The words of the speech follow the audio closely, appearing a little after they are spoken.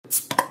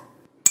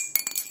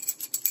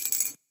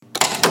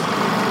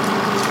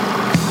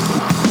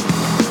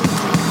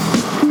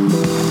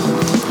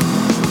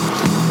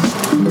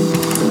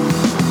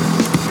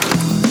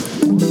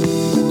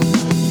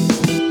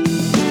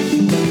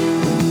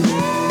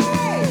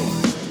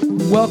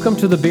Welcome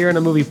to the Beer and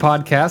a Movie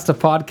Podcast, a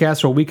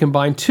podcast where we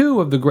combine two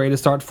of the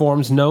greatest art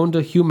forms known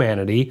to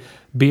humanity,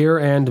 beer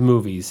and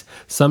movies,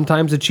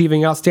 sometimes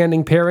achieving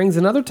outstanding pairings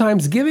and other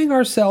times giving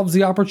ourselves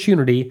the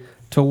opportunity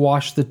to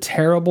wash the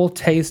terrible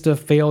taste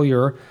of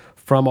failure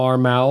from our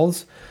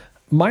mouths.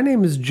 My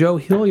name is Joe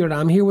Hilliard.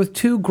 I'm here with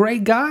two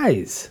great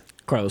guys.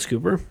 Carlos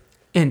Cooper.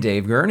 And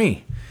Dave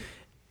Gurney.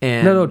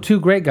 And No,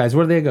 two great guys.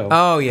 Where do they go?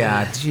 Oh,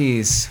 yeah.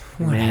 Jeez.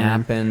 What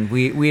happened?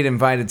 We had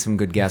invited some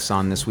good guests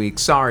on this week.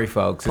 Sorry,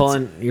 folks.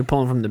 You're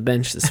pulling from the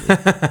bench this week.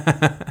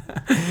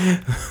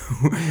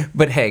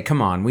 But hey,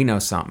 come on. We know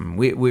something.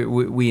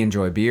 We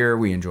enjoy beer.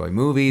 We enjoy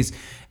movies.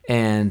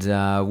 And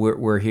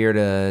we're here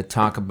to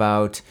talk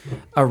about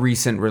a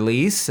recent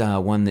release,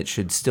 one that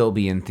should still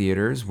be in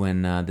theaters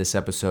when this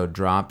episode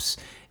drops.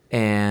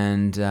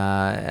 And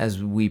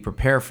as we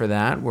prepare for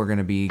that, we're going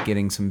to be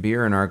getting some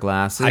beer in our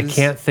glasses. I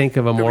can't think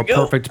of a more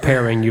perfect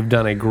pairing. You've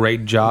done a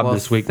great job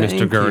this week,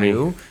 Mr. Gurney.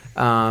 You.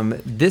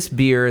 This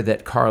beer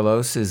that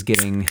Carlos is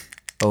getting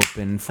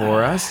open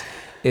for us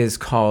is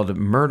called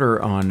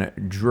Murder on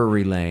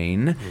Drury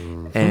Lane.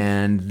 Mm-hmm.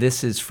 And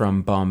this is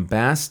from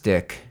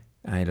Bombastic,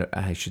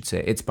 I should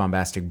say, it's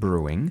Bombastic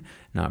Brewing,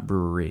 not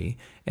Brewery.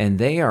 And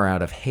they are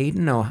out of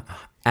Hayden,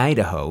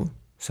 Idaho.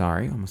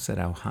 Sorry, almost said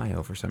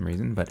Ohio for some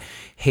reason, but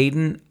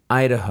Hayden,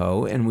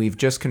 Idaho, and we've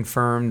just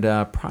confirmed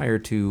prior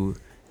to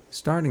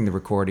starting the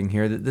recording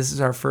here that this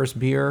is our first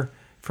beer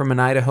from an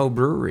Idaho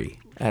brewery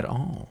at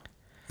all.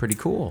 Pretty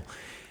cool.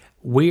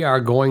 We are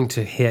going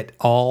to hit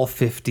all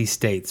 50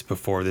 states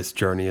before this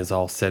journey is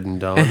all said and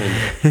done.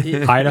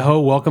 And Idaho,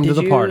 welcome to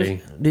the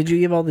party. Did you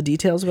give all the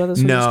details about this?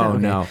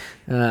 No.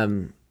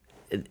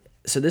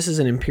 So this is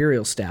an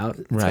imperial stout.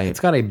 Right.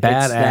 It's got a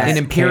badass an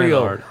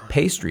imperial can art.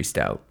 pastry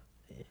stout.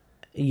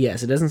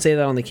 Yes, it doesn't say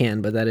that on the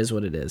can, but that is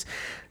what it is,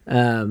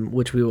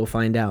 which we will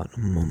find out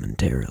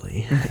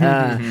momentarily.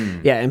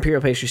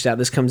 Imperial pastry stout.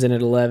 This comes in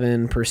at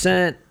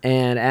 11%,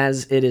 and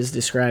as it is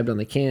described on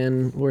the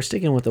can, we're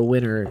sticking with the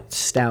winter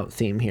stout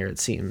theme here, it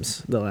seems,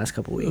 the last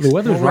couple weeks. The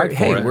weather's right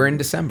for it. We're in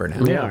December now.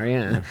 We are,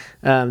 yeah.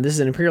 This is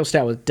an imperial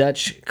stout with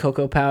Dutch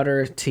cocoa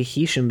powder,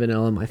 Tahitian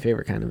vanilla, my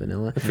favorite kind of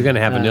vanilla. If you're going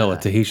to have vanilla,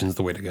 Tahitian's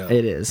the way to go.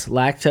 It is.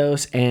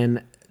 Lactose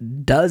and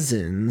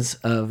dozens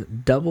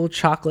of double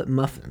chocolate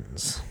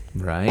muffins.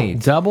 Right.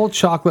 Double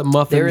chocolate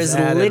muffins. There is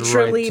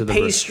literally right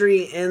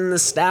pastry in the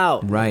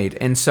stout. Right.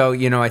 And so,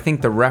 I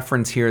think the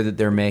reference here that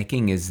they're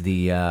making is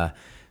the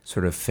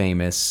sort of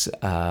famous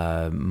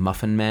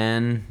Muffin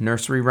Man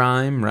nursery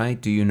rhyme,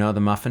 right? Do you know the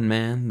Muffin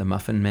Man? The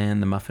Muffin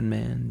Man, the Muffin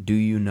Man. Do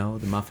you know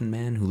the Muffin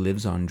Man who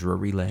lives on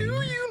Drury Lane? Do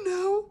you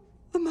know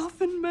the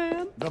Muffin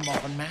Man? The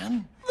Muffin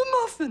Man? The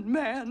Muffin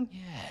Man.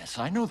 Yes,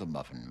 I know the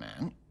Muffin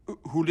Man.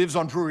 Who lives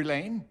on Drury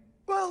Lane?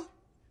 Well,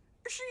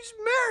 she's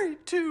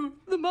married to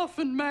the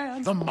Muffin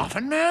Man. The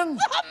Muffin Man?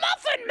 The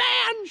Muffin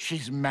Man!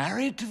 She's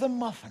married to the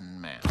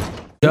Muffin Man.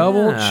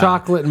 Double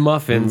chocolate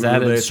muffins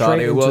added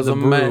straight into the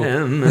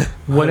brew.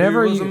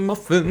 Whenever you... a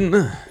muffin.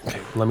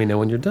 Let me know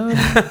when you're done.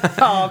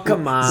 Oh,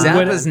 come on.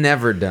 Zappa's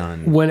never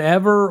done.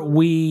 Whenever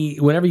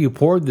you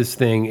poured this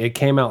thing, it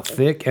came out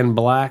thick and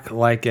black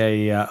like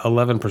a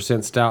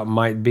 11% stout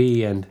might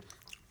be, and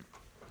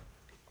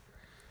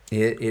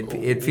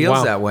It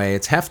feels that way.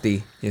 It's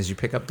hefty as you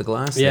pick up the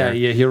glass. Yeah,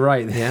 you're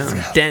right. Yeah.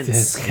 It's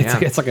dense.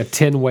 It's like a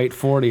 10 weight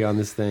 40 on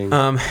this thing.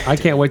 I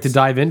can't wait to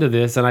dive into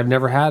this, and I've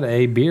never had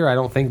a beer, I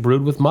don't think,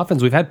 brewed with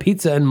muffins. We've had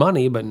pizza and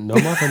money, but no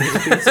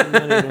muffins.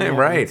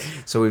 Right.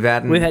 So we've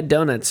had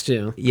donuts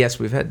too. Yes,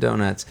 we've had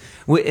donuts.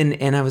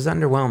 And I was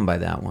underwhelmed by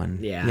that one.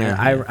 Yeah.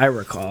 I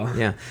recall.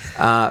 Yeah.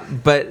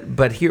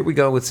 But here we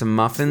go with some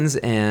muffins,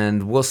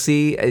 and we'll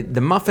see.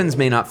 The muffins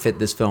may not fit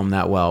this film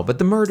that well, but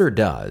the murder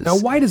does. Now,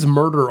 why does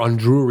Murder on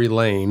Drury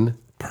Lane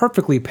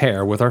perfectly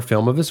pair with our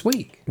film of this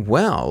week?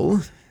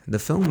 Well, the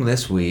film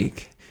this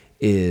week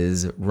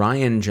is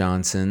Rian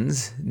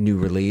Johnson's new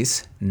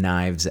release,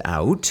 Knives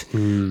Out,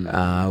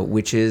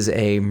 which is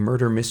a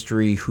murder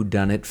mystery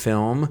whodunit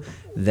film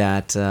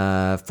that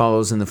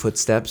follows in the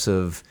footsteps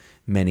of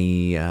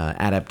many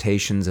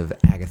adaptations of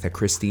Agatha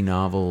Christie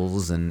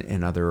novels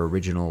and other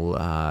original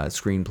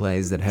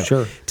screenplays that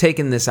have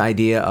taken this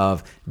idea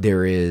of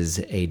there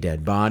is a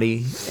dead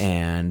body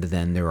and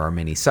then there are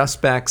many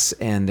suspects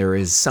and there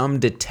is some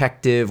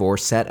detective or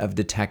set of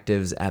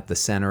detectives at the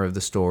center of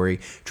the story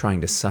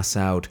trying to suss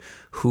out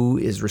who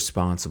is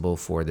responsible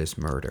for this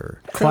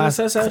murder.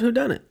 Suss out who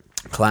done it.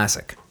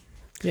 Classic.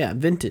 Yeah,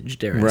 vintage,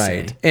 dare I say.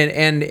 Right.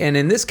 And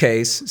in this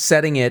case,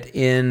 setting it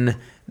in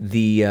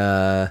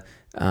the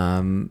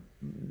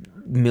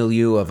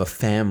milieu of a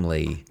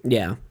family.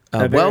 Yeah.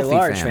 A very wealthy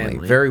large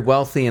family. Very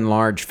wealthy and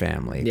large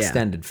family. Yeah.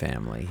 Extended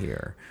family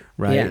here.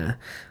 Right? Yeah.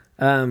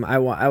 I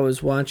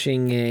was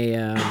watching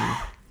a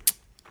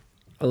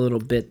little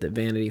bit that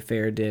Vanity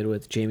Fair did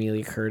with Jamie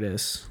Lee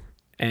Curtis,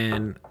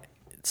 and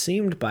it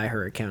seemed by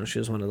her account she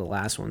was one of the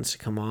last ones to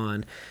come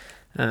on.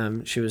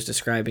 She was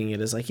describing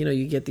it as like,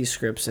 you get these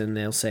scripts and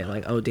they'll say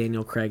like, oh,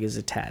 Daniel Craig is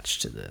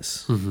attached to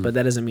this. Mm-hmm. But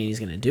that doesn't mean he's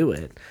going to do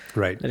it.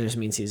 Right. That just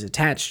means he's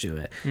attached to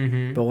it.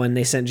 Mm-hmm. But when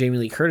they sent Jamie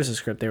Lee Curtis a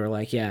script, they were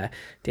like, yeah,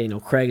 Daniel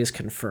Craig is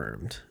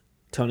confirmed.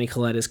 Toni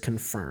Collette is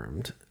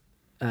confirmed.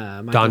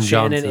 Michael Don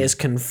Shannon Johnson. is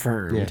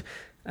confirmed.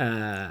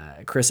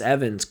 Chris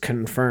Evans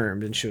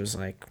confirmed, and she was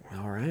like,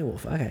 "All right, well,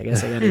 fuck, I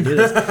guess I got to do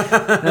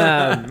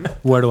this."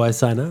 Where do I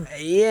sign up?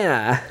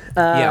 Yeah,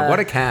 Yeah, what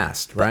a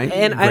cast, right?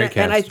 and Great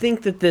I cast.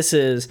 think that this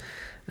is.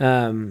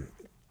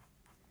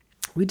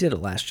 We did a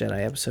Last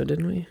Jedi episode,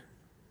 didn't we?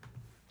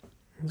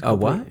 A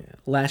what?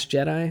 Last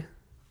Jedi.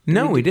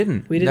 No, we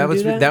didn't. we didn't That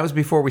was do that? was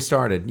before we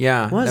started.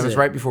 Yeah, Was that was it?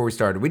 right before we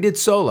started. We did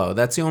Solo.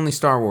 That's the only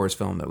Star Wars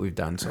film that we've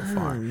done so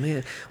far.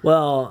 Man,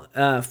 well,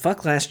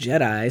 fuck Last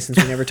Jedi,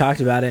 since we never talked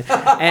about it.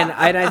 And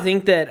I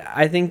think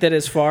that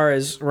as far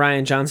as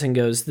Rian Johnson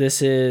goes,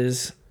 this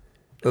is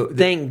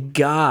thank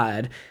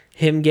God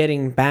him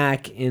getting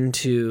back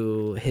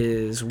into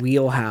his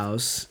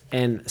wheelhouse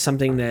and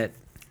something that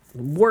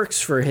works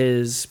for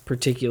his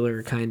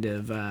particular kind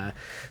of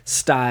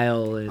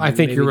style. And I think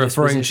maybe you're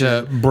referring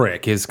disposition. to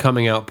Brick, his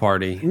coming out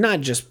party.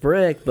 Not just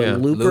Brick, but Yeah.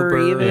 Looper, Looper,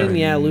 even.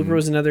 yeah. Yeah, Looper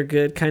was another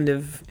good kind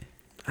of,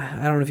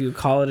 I don't know if you would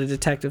call it a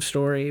detective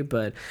story,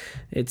 but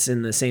it's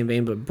in the same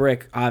vein. But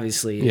Brick,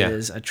 obviously, Yeah.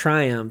 is a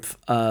triumph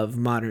of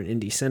modern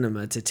indie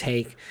cinema to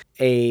take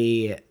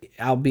a,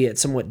 albeit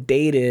somewhat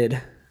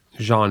dated,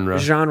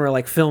 Genre.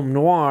 like film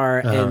noir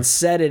and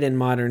set it in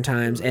modern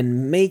times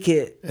and make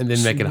it And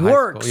then make it high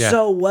work school, yeah.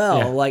 so well.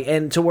 Yeah. Like,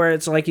 and to where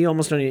it's like you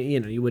almost don't,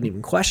 you wouldn't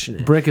even question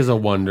it. Brick is a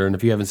wonder, and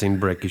if you haven't seen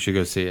Brick, you should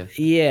go see it.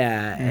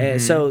 Yeah.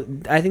 So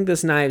I think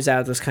this Knives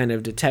Out, this kind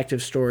of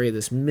detective story,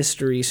 this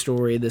mystery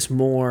story, this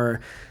more.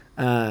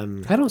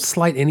 I don't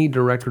slight any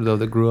director though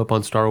that grew up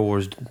on Star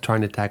Wars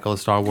trying to tackle a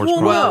Star Wars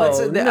Well,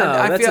 project. no,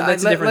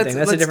 that's a different thing.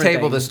 That's a let's different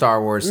table thing. the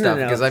Star Wars stuff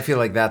no. because I feel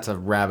like that's a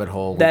rabbit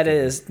hole. That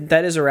is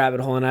a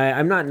rabbit hole, and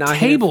I'm not knocking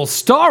Table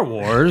Star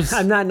Wars.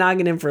 I'm not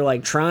knocking him for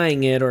like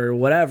trying it or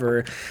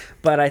whatever,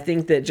 but I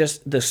think that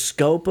just the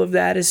scope of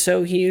that is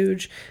so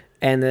huge,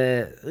 and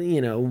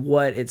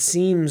what it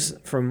seems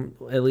from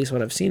at least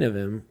what I've seen of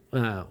him,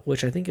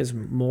 which I think is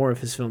more of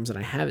his films than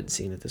I haven't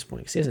seen at this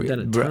point because he hasn't done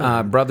a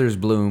ton. Brothers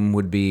Bloom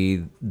would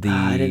be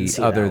I didn't the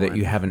see other that that one.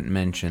 you haven't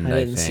mentioned. I I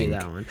didn't think. see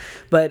that one,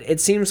 but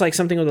it seems like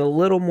something with a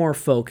little more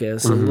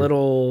focus, a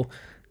little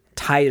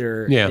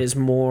tighter Yeah. is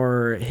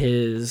more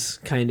his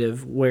kind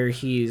of where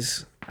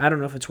he's. I don't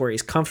know if it's where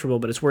he's comfortable,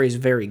 but it's where he's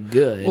very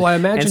good. Well, I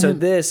imagine And so him-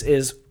 this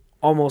is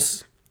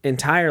almost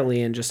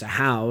entirely in just a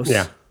house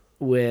Yeah.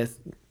 with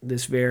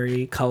this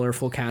very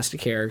colorful cast of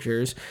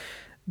characters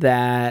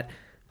that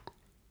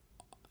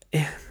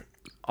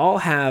all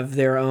have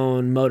their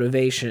own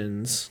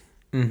motivations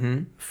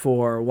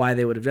for why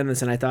they would have done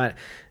this. And I thought,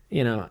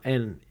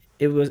 and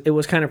it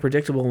was kind of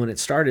predictable when it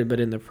started, but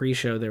in the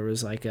pre-show there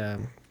was like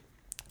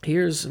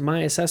here's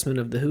my assessment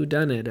of the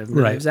whodunit of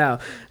Knives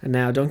Out. And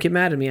now don't get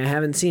mad at me, I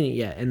haven't seen it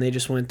yet. And they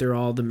just went through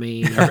all the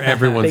main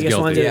Everyone's biggest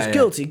guilty. ones. It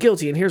Yeah, was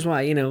guilty, and here's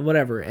why,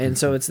 whatever. And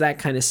so it's that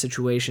kind of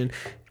situation.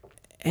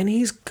 And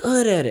he's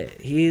good at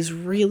it. He's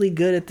really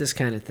good at this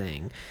kind of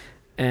thing.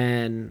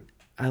 And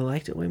I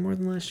liked it way more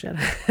than Last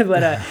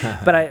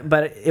Jedi.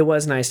 but it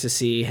was nice to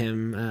see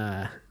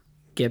him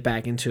get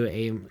back into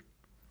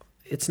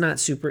it's not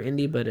super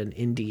indie, but an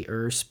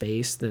indie-er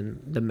space than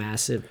the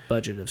massive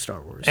budget of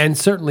Star Wars. And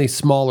certainly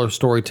smaller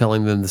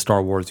storytelling than the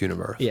Star Wars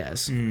universe.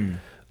 Yes.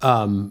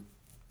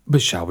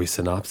 But shall we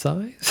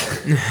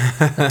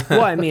synopsize?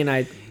 Well, I mean,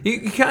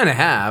 You kind of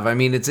have. I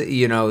mean, it's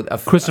a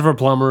Christopher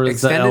Plummer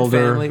is the extended elder.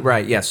 family,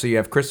 right? Yeah. So you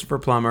have Christopher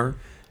Plummer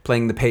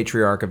playing the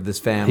patriarch of this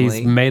family.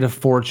 He's made a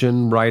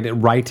fortune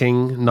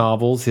writing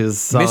novels. His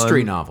son,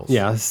 Mystery novels.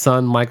 Yeah, his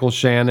son Michael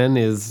Shannon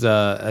is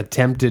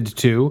attempted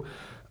to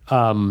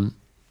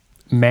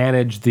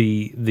manage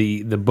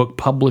the book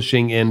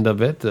publishing end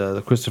of it.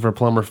 Christopher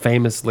Plummer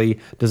famously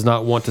does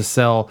not want to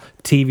sell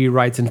TV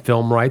rights and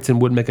film rights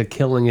and would make a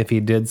killing if he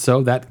did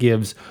so. That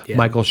gives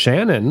Michael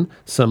Shannon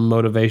some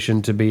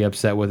motivation to be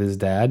upset with his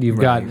dad. You've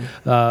got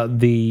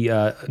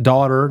the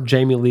daughter,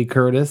 Jamie Lee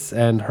Curtis,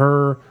 and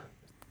her.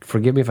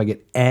 Forgive me if I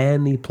get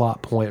any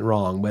plot point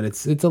wrong, but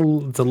it's a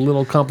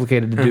little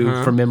complicated to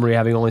do from memory,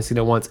 having only seen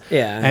it once.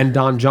 Yeah. And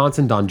Don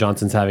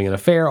Johnson's having an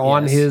affair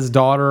on Yes. his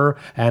daughter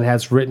and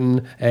has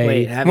written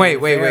a. Wait,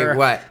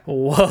 what?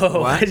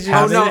 Whoa. What? Did you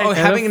Oh say? no!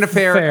 Having an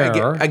affair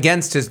affair.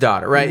 against his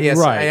daughter, right? Yes,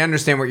 Right. I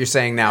understand what you're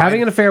saying now.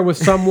 Having an affair with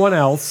someone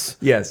else.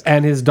 Yes.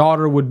 And his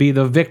daughter would be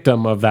the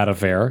victim of that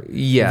affair.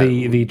 Yeah.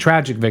 The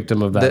tragic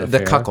victim of that the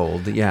affair.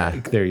 cuckold, yeah.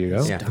 There you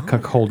go. Yeah. The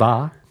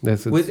cuckolda.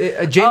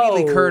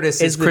 Jamie Lee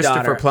Curtis is the Christopher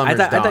daughter.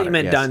 Plummer's I thought you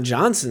meant yes. Don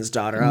Johnson's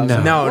daughter. I was No.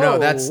 like, No, whoa,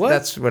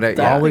 that's what I.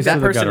 That- Always that to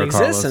the person gutter,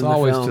 exists Carlos. in the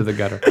Always film. to the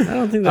gutter. I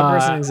don't think that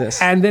person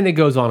exists. And then it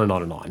goes on and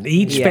on and on.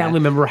 Each Yeah. family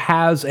member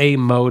has a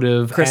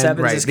motive. Chris and-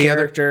 Evans' the other-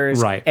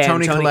 characters. right. And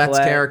Toni Collette's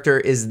Collette. character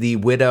is the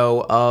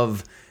widow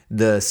of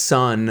the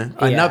son,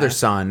 another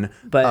son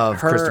But of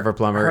Christopher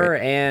Plummer. Her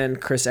and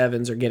Chris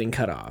Evans are getting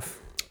cut off.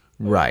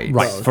 Right.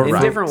 Right. Both, For- in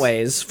right. different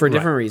ways, for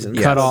different reasons.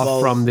 cut Both-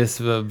 off from this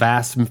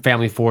vast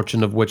family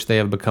fortune of which they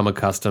have become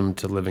accustomed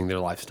to living their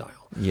lifestyle.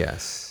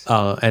 Yes.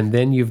 And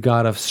then you've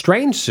got a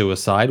strange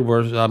suicide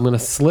where I'm going to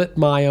slit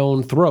my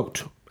own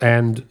throat.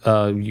 And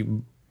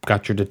you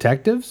got your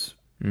detectives,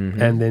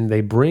 and then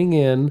they bring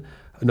in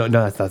No,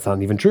 that's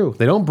not even true.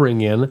 They don't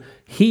bring in.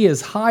 He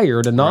is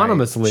hired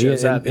anonymously,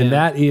 Shows up, and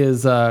yeah. that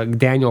is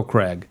Daniel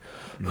Craig,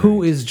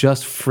 who is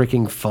just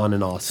freaking fun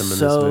and awesome in this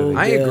So movie.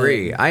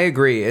 I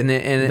agree. And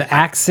The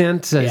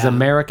accent, his Yeah.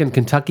 American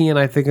Kentuckian,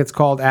 I think it's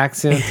called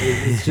accent,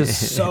 is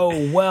just so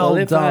well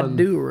if done. I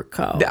do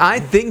recall. I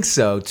think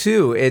so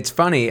too. It's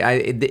funny.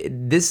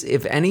 This,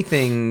 if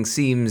anything,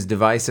 seems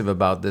divisive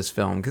about this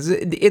film because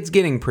it's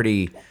getting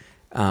pretty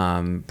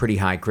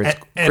high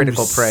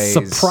critical praise.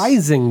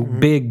 Surprising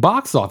big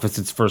box office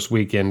its first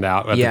weekend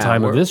out at Yeah, the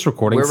time of we're- this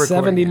recording, we're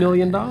recording $70 it.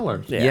 million.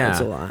 Yeah, that's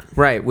a lot.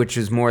 Right, which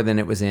is more than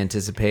it was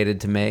anticipated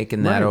to make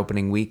in that Right.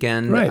 opening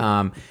weekend.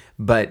 Right.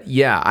 But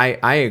yeah,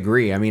 I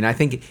agree. I mean, I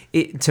think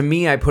to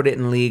me, I put it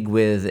in league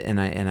with, and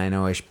I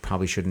know I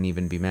probably shouldn't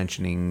even be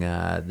mentioning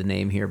the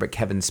name here, but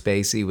Kevin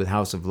Spacey with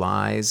House of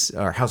Cards.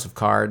 Sorry, House of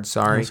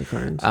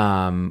Cards.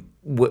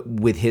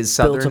 With his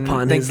southern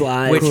upon thing, his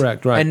lies.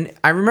 Correct, right. And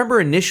I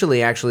remember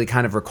initially actually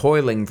kind of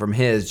recoiling from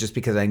his just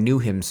because I knew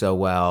him so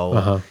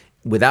well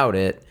without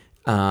it.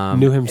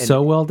 Knew him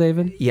so well,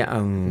 David? Yeah,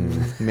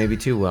 maybe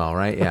too well,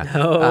 right? Yeah.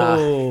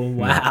 Oh,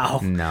 wow.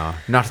 No,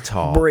 not at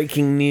all.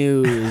 Breaking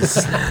news.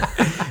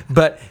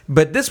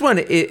 But this one,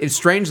 is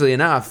strangely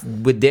enough,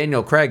 with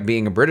Daniel Craig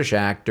being a British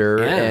actor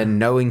Yeah. and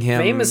knowing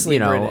him, Famously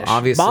British.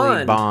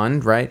 obviously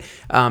Bond. right?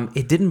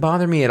 It didn't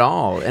bother me at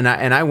all, and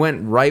I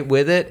went right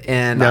with it,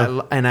 and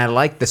I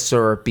like the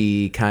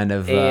syrupy kind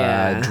of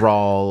Yeah.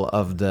 drawl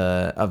of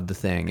the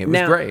thing. It was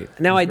now, great.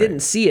 Now, It I was great.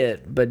 didn't see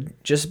it,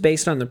 but just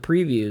based on the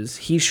previews,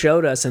 he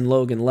showed us in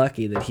Logan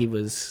Lucky that he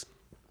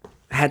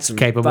had some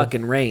Capable.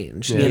 fucking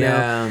range, you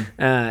Yeah.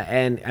 know.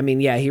 And I mean,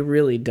 yeah, he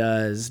really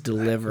does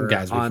deliver.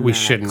 Guys, on we that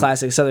shouldn't-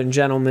 classic Southern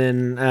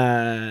gentleman.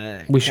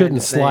 We shouldn't kind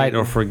of slight thing.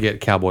 or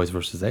forget Cowboys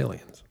versus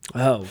Aliens.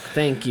 Oh,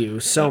 thank you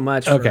so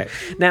much. Okay.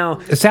 Now,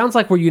 It sounds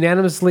like we're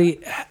unanimously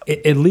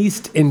at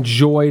least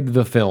enjoyed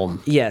the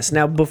film. yes.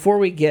 Now, before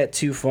we get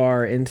too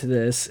far into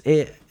this,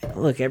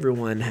 look,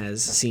 everyone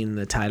has seen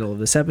the title of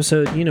this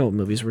episode. You know what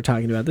movies we're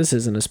talking about. This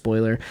isn't a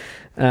spoiler,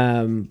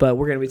 but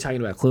we're going to be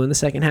talking about Clue in the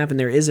second half, and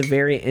there is a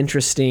very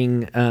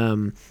interesting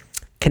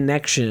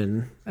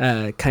connection,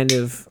 kind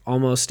of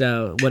almost.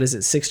 What is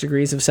it? 6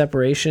 degrees of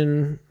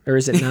separation, or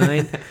is it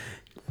 9?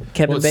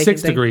 Kevin Well, it's Bacon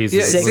 6 thing? degrees.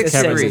 Yeah, is it's what six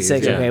Kevin- It's degrees,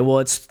 six. yeah. Okay, well,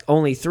 it's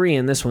only 3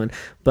 in this one,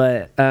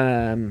 but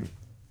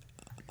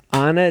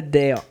Ana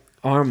de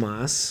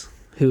Armas,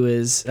 who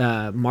is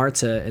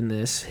Marta in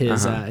this,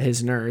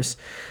 his nurse,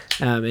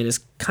 and is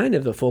kind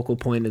of the focal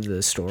point of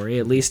the story,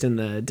 at least in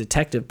the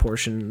detective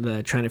portion,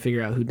 the trying to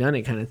figure out who done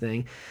it kind of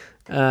thing.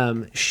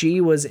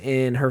 She was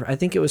in I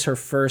think it was her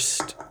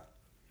first,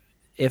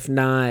 if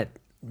not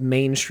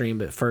mainstream,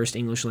 but first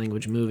English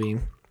language movie,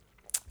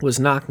 was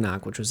Knock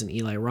Knock, which was an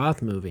Eli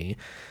Roth movie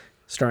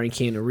starring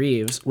Keanu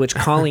Reeves, which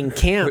Colleen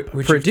Camp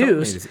Which you've told me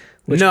produced.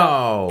 to-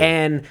 No.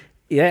 And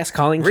yes,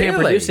 Colleen Camp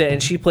Really? produced it,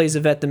 and she plays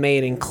Yvette the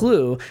maid in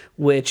Clue,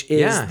 which is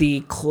Yeah.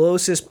 the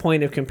closest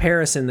point of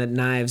comparison that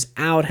Knives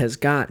Out has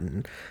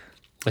gotten.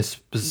 A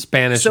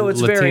Spanish So it's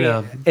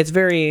Latina.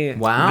 very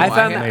Wow, I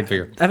found I that, made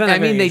figure. I found that I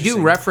mean, very they do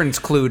interesting. reference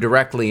Clue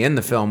directly in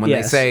the film when they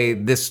Yes. say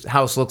this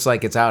house looks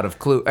like it's out of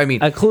Clue. I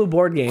mean, a Clue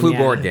board game. Clue yeah.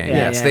 board game. Yeah,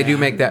 Yes, yeah, they yeah. do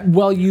make that.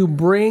 Well, you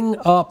bring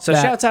up So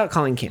that, shouts out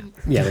Colleen Camp.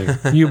 Yeah, there you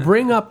go. You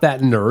bring up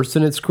that nurse,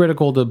 and it's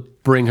critical to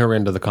bring her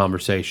into the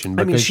conversation. I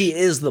mean, because she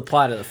is the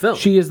plot of the film.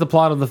 She is the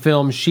plot of the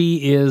film.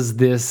 She is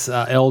this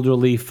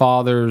elderly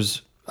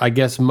father's, I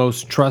guess,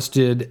 most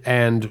trusted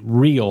and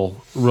real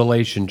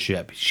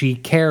relationship. She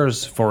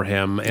cares for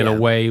him in a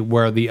way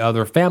where the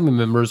other family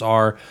members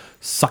are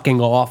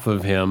sucking off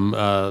of him.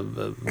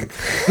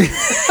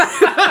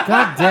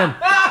 God damn.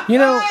 You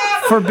know,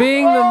 for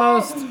being the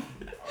most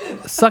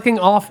sucking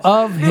off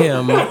of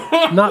him,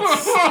 not...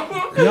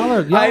 Y'all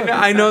are,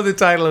 I know the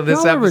title of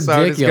this Y'all are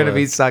episode is going to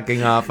be ridiculous.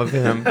 sucking off of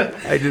him.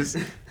 I just.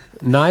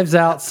 Knives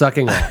Out,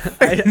 sucking off.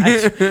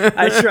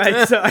 I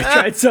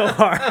tried so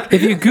hard.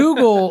 If you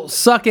Google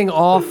sucking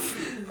off,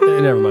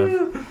 never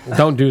mind.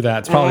 Don't do that.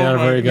 It's probably not a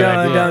very good No,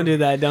 idea. don't do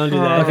that. Don't do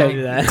that. Don't do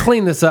Okay, that.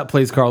 clean this up,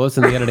 please, Carlos,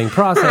 in the editing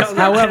process.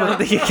 However,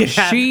 think it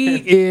can she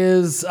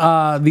is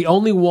the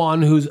only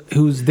one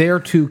who's there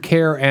to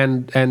care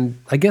and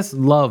I guess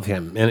love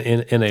him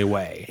in a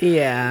way.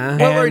 Yeah.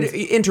 Well, or And-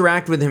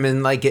 interact with him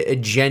in like a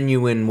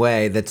genuine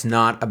way that's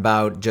not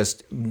about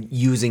just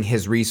using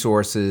his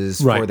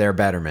resources Right. for their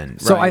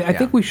betterment. So right? I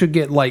think we should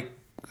get we're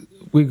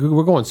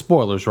going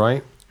spoilers,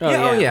 right? Full we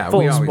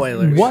always-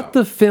 spoilers. What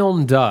the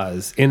film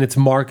does in its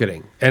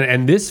marketing,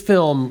 and this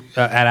film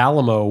at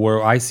Alamo,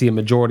 where I see a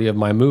majority of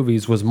my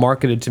movies, was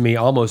marketed to me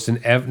almost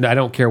in I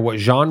don't care what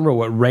genre,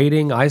 what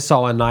rating. I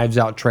saw a Knives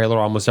Out trailer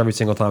almost every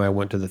single time I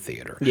went to the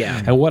theater.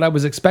 Yeah. And what I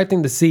was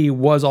expecting to see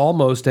was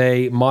almost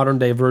a modern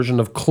day version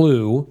of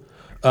Clue,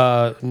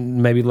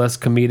 maybe less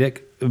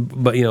comedic,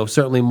 but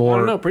certainly more. I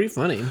don't know. Pretty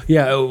funny.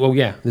 Yeah, well,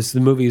 yeah. The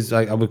movie is,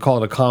 I would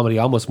call it a comedy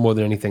almost more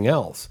than anything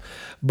else.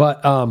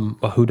 But a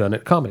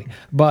whodunit comedy.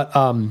 But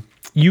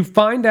you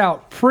find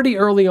out pretty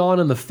early on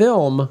in the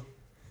film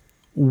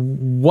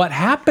what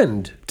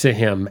happened to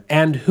him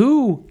and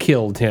who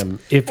killed him,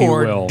 if you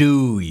Or will.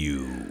 do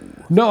you?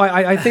 No,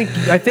 I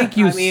think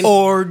you. I mean,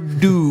 Or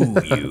do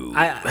you?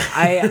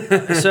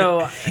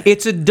 So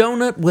It's a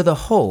donut with a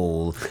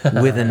hole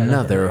with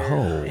another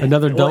hole.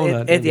 another well,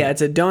 donut.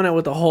 it's a donut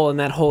with a hole, and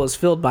that hole is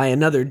filled by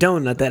another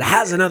donut that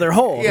has another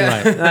hole.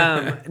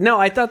 No,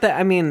 I thought that.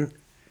 I mean,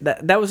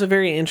 that was a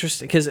very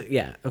interesting because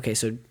okay.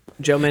 So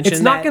Joe mentioned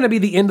It's not that- going to be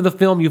the end of the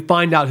film. You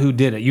find out who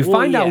did it. You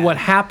find out yeah. what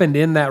happened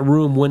in that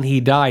room when he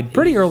died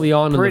pretty early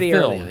on pretty in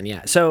the film. early on,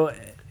 yeah. So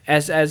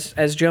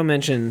as Joe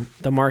mentioned,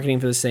 the marketing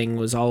for this thing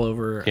was all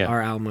over Yeah.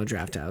 our Alamo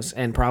Draft House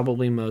and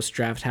probably most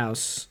Draft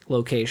House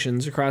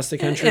locations across the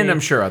country. And I'm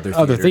sure other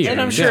Other theaters. theaters.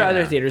 And I'm sure Yeah.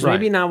 other theaters, Right.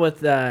 maybe not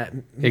with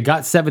It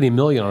got 70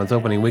 million on its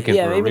opening weekend.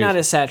 yeah, for a maybe not reason.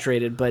 as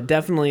saturated, but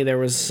definitely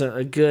there's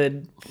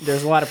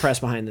a lot of press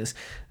behind this,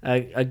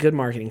 a good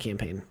marketing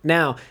campaign.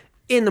 Now,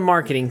 in the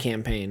marketing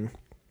campaign,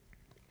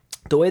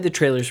 the way the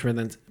trailers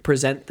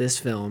present this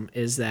film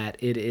is that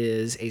it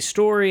is a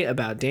story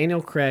about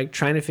Daniel Craig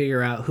trying to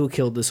figure out who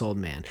killed this old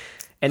man,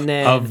 and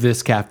then of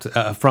this cast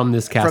from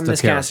this cast from this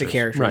of characters. cast of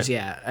characters, Right.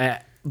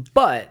 yeah.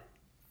 But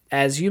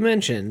as you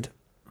mentioned,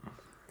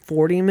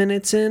 40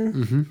 minutes in,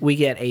 Mm-hmm. we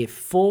get a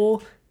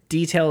full,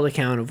 detailed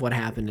account of what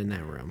happened in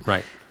that room.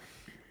 Right.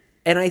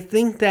 And I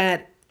think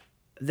that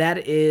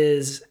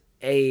is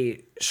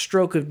a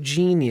stroke of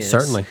genius.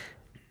 Certainly.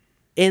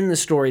 In the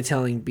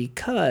storytelling,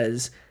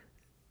 because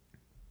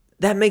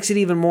that makes it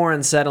even more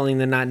unsettling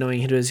than not knowing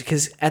who it is.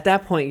 Because at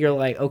that point, you're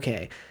like,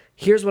 okay,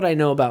 here's what I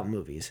know about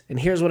movies, and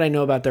here's what I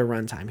know about their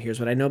runtime. Here's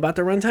what I know about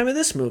the runtime of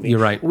this movie. You're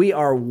right. We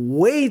are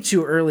way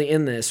too early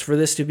in this for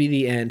this to be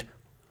the end.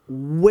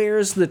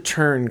 Where's the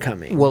turn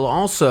coming? Well,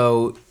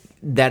 also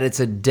that it's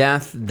a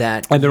death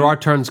that And there are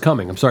turns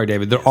coming. I'm sorry,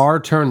 David. There are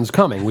turns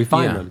coming. We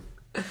find Yeah. them.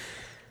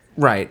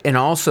 right, and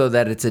also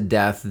that it's a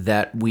death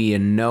that we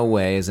in no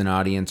way as an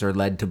audience are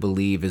led to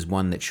believe is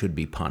one that should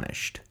be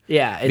punished.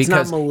 Yeah, it's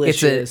not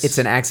malicious. It's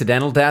an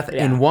accidental death,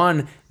 Yeah. and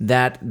one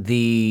that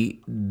the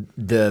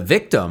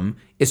victim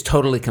is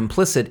totally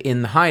complicit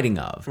in the hiding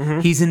of.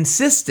 He's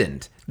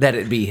insistent that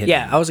it be hidden.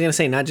 Yeah, I was gonna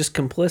say not just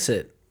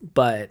complicit,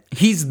 but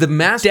He's the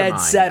mastermind. Dead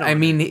set on I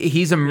mean,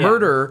 he's a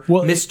murder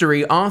Well,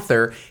 mystery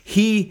author.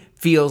 He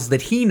feels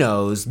that he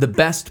knows the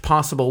best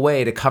possible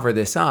way to cover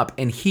this up,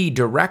 and he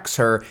directs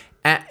her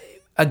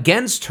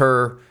against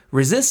her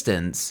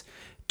resistance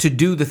to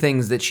do the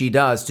things that she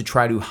does to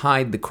try to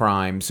hide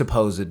the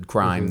supposed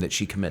crime that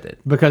she committed.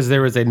 Because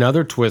there is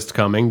another twist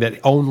coming that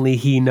only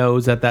he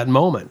knows at that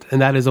moment.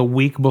 And that is a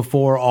week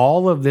before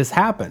all of this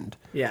happened.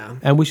 yeah,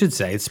 And we should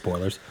say, it's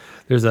spoilers.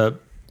 There's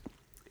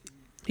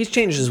he's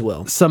changed his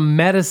will. some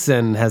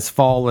medicine has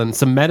fallen.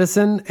 Some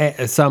medicine,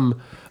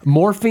 some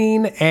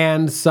morphine,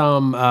 and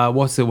some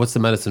what's the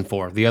medicine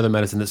for? The other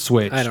medicine that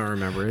switched. I don't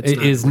remember. It's It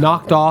not is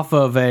knocked off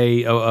of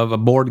a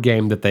board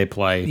game that they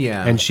play.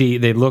 Yeah. And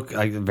they look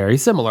like very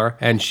similar.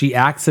 And she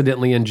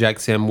accidentally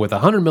injects him with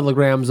 100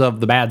 milligrams of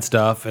the bad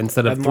stuff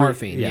instead of Of 3.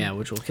 morphine, yeah,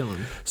 which will kill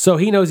him. So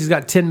he knows he's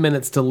got 10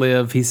 minutes to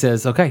live. He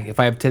says, okay, if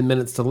I have 10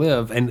 minutes to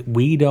live, and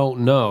we don't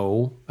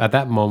know at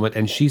that moment,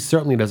 and she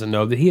certainly doesn't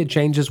know, that he had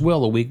changed his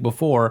will a week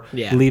before,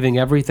 Yeah. leaving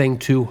everything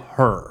to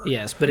her.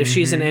 Yes, but if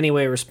she's in any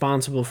way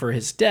responsible for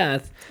his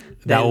death,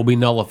 That then will be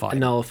nullified.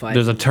 nullified.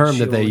 There's a term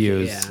that they She'll-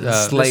 use. yeah.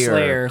 Slayer. The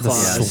Slayer The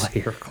clause.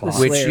 Slayer clause.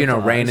 The Which, Slayer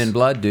clause. rain and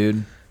blood,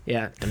 dude.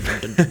 Yeah.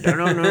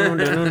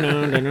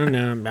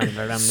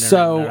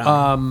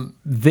 So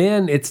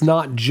then it's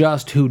not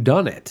just who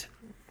done it.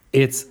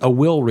 It's a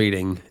will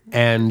reading.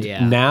 And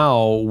Yeah.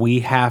 now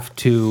we have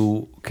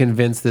to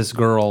convince this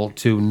girl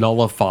to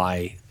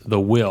nullify the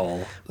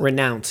will.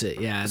 Renounce it,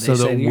 yeah. They So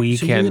that said, we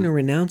so can. you're gonna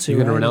renounce it, You're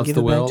gonna right, and renounce give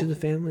the it will, back to the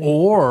family.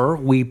 or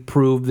we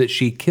prove that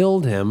she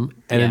killed him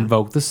and Yeah.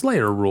 invoke the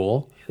Slayer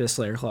rule. The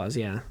Slayer clause,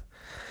 yeah.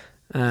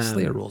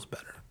 Slayer rule's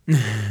better.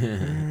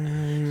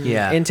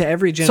 Yeah. Into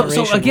every So,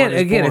 generation. so again, one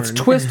is it's born.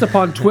 twist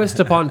upon twist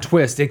upon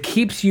twist. It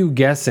keeps you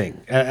guessing,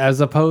 as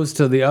opposed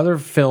to the other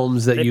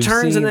films that It you've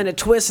turns seen. and then it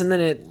twists and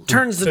then it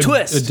turns the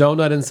twist. A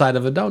donut inside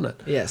of a donut.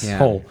 Yes. Yeah.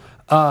 Hole.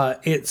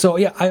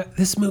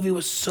 This movie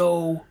was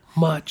so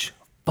much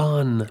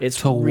fun.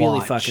 It's to really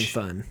watch. fucking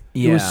fun.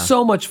 It was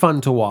so much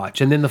fun to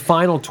watch, and then the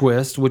final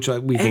twist, which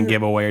we can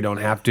give away or don't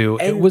have to,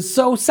 it was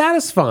so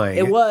satisfying.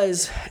 It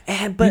was,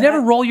 but You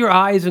never roll your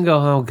eyes and go,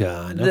 "Oh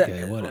God,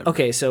 okay, whatever."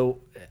 Okay, so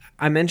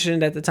I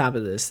mentioned at the top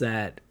of this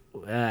that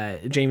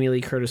Jamie Lee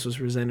Curtis was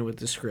presented with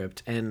the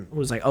script and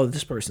was like, "Oh,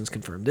 this person's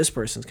confirmed. This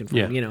person's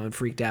confirmed." Yeah. And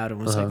freaked out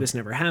and was like, "This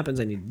never happens.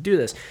 I need to do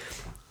this."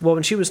 Well,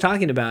 when she was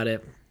talking about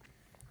it,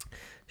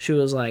 she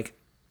was like,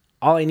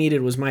 all I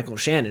needed was Michael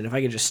Shannon. If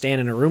I could just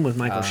stand in a room with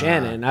Michael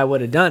Shannon, I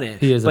would have done it.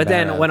 He is a but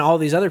then badass. when all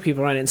these other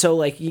people run it, and so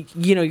like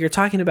you're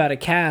talking about a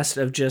cast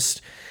of just,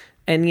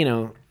 and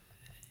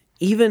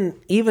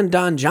even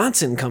Don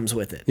Johnson comes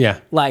with it. Yeah.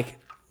 like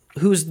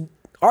who's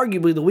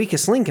arguably the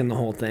weakest link in the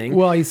whole thing.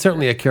 Well, he's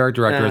certainly a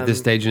character actor at this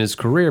stage in his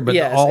career, but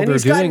Yes, all and they're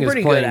he's gotten doing is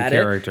pretty playing good at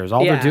characters. it.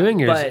 All Yeah, they're doing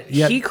is but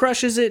he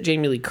crushes it.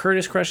 Jamie Lee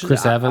Curtis crushes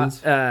Chris it.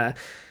 Evans.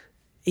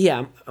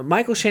 Yeah,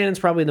 Michael Shannon's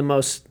probably the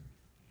most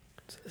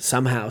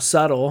somehow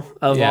subtle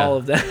of Yeah. all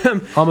of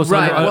them. Almost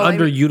Right, well, I mean-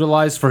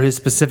 underutilized for his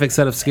specific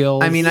set of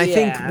skills. I mean, I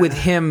think Yeah. with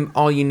him,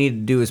 all you need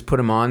to do is put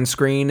him on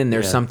screen, and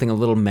there's something a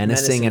little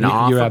menacing and Menacing.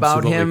 off You're about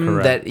absolutely him.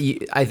 correct.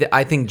 That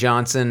I think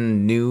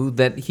Johnson knew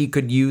that he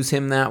could use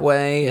him that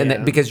way, and Yeah.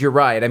 that, because you're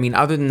right. I mean,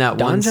 other than that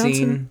Don one Johnson?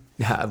 scene.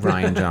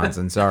 Ryan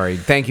Johnson, sorry.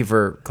 Thank you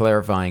for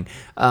clarifying.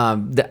 I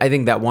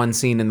think that one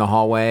scene in the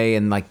hallway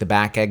and like the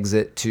back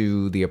exit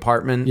to the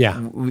apartment, Yeah.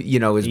 is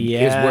where he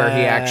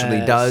actually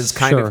does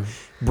kind Sure.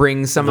 of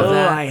bring some of Oh,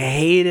 that. I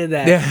hated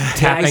that.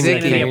 Tapping Taxing the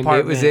in the cane.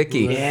 apartment. It was icky.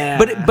 Yeah.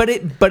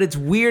 But it's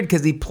weird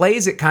because he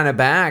plays it kind of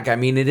back. I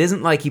mean, it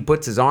isn't like he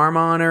puts his arm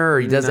on her or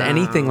he does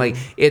anything. Like,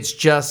 it's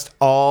just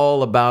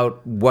all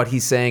about what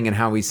he's saying and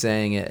how he's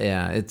saying it.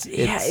 Yeah,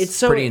 it's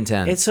so pretty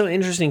intense. It's so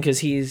interesting because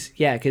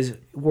because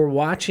we're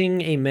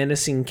watching a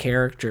menacing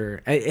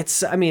character.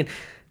 I mean,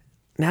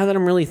 now that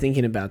I'm really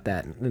thinking about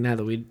that, now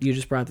that you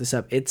just brought this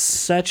up, it's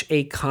such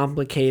a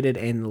complicated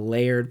and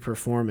layered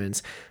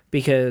performance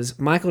because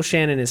Michael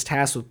Shannon is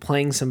tasked with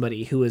playing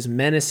somebody who is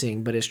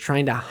menacing but is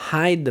trying to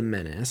hide the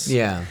menace.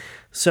 yeah.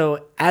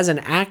 So as an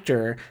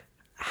actor,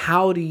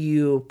 how do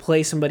you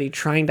play somebody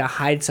trying to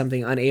hide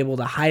something, unable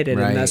to hide it,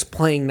 Right. and thus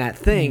playing that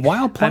thing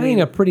while playing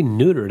a pretty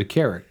neutered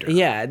character.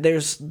 Yeah,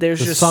 there's The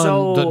just son,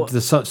 so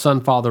the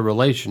son-father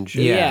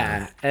relationship.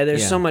 yeah,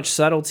 there's Yeah. so much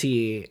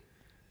subtlety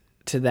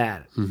to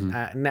that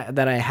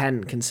that I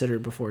hadn't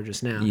considered before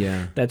just now.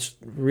 Yeah. That's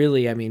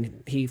really, I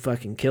mean, he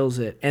fucking kills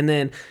it. And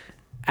then,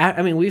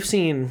 I mean, we've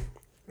seen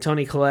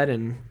Toni Collette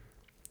in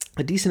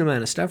a decent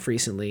amount of stuff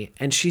recently,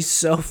 and she's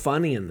so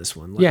funny in this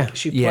one. Like, Yeah.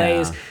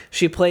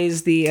 she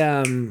plays the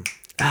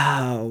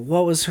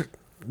what was her,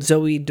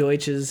 Zoe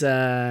Deutsch's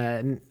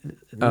name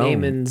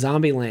in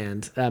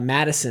Zombieland,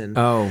 Madison.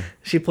 Oh.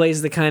 She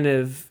plays the kind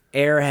of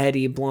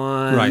airheady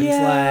blonde, Right.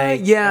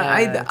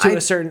 to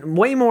a certain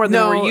way more than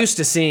No, we're used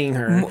to seeing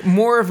her.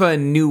 More of a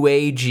new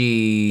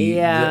agey,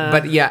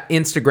 Yeah.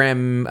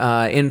 Instagram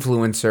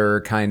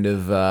influencer kind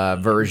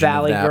of version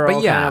Valley of that. Girl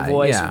But yeah, kind of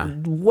voice, yeah.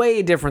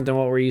 way different than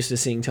what we're used to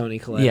seeing Toni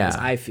Collette Yeah. as.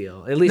 I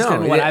feel, at least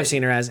No, in what it- I've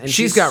seen her as, and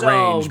she's got so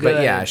range, good.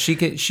 but yeah, she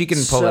can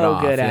pull so it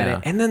off. good at yeah.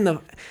 it. And then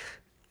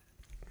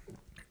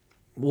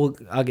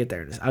I'll get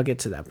there. I'll get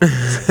to that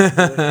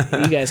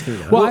point. You guys can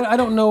go. Well, I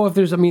don't know if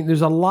there's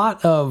a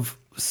lot of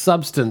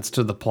substance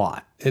to the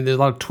plot. And there's a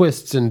lot of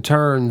twists and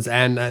turns,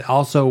 and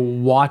also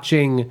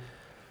watching.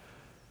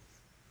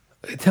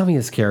 Tell me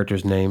his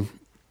character's name.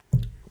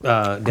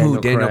 Daniel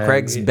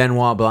Craig's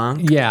Benoit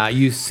Blanc. Yeah,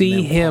 you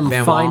see him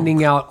Benoit.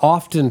 finding out,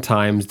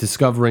 oftentimes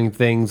discovering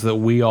things that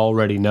we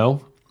already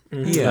know.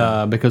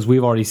 Yeah. Because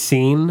we've already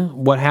seen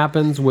what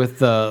happens with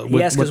the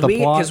yes, with the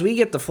plot. because we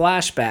get the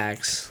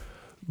flashbacks,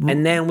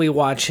 and then we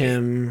watch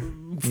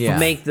him Yeah.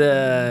 make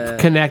the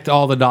Connect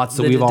all the dots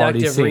that we've already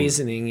deductive seen.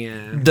 reasoning. Yeah.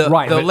 The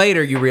Right, but-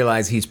 later you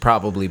realize he's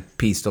probably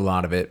pieced a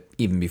lot of it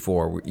even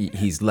before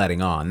he's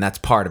letting on. That's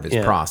part of his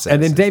Yeah. process.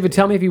 And then, David,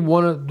 tell me if you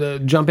want to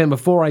jump in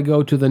before I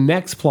go to the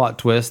next plot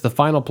twist, the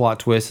final plot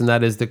twist, and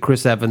that is that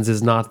Chris Evans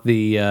is not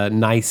the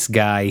nice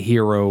guy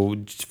hero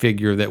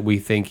figure that we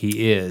think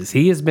he is.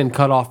 He has been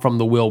cut off from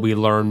the will, we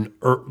learn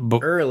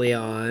Early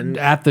on,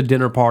 at the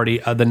dinner party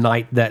the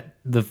night that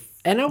the.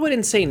 and I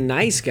wouldn't say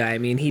nice guy. I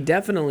mean, he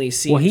definitely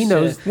seems. Well, he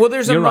knows. To, Well,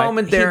 there's a You're right.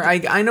 moment there.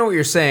 I know what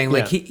you're saying.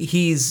 Like Yeah.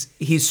 he's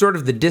sort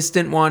of the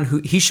distant one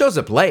who he shows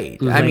up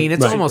late. I mean,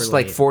 it's Right. almost Super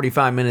like late.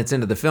 45 minutes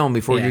into the film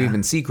before you Yeah.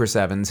 even see Chris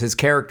Evans. His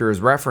character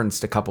is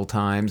referenced a couple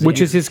times,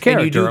 Which is his and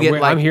you character. do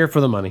get I'm here for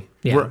the money.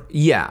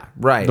 Yeah,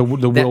 right. The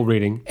will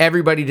reading.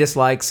 Everybody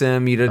dislikes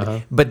him.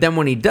 But then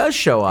when he does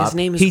show up, his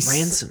name is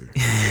Ransom.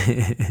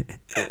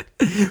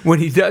 when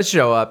he does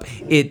show up,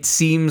 it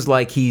seems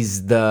like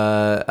he's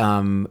the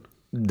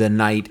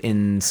knight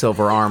in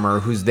silver armor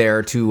who's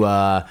there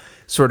to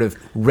sort of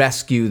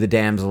rescue the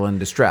damsel in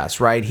distress,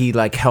 right? He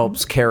like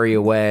helps carry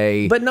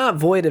away. but not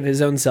void of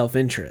his own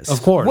self-interest.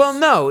 Of course. Well,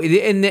 no,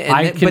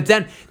 I can- but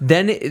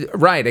then,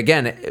 right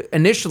again.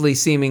 Initially,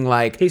 seeming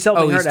like He's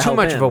helping her he's to too help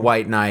much him. of a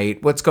white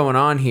knight. What's going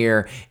on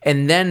here?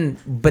 And then,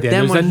 but Then then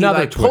there's when he another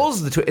like twist.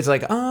 pulls the twist, it's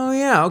like, oh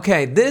yeah,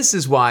 okay, this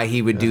is why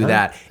he would do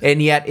that.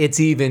 And yet, it's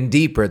even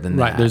deeper than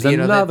Right, that. there's You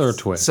know, another that's-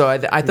 twist. So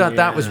I thought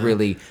that was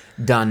really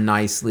done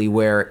nicely,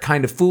 where it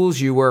kind of fools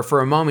you. Where for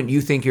a moment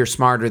you think you're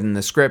smarter than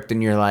the script,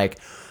 and you're like,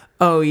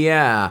 oh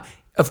yeah.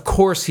 Of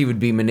course he would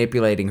be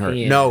manipulating her.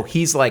 Yeah. No,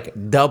 he's like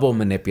double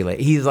manipulate.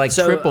 He's like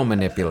So- triple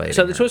manipulating.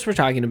 So the her. twist we're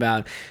talking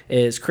about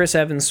is Chris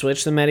Evans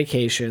switched the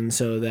medication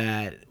so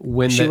that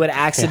When she the- would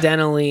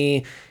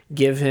accidentally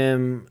give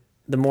him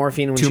the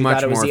morphine when Too she much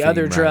thought it was the morphine,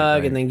 other right, drug,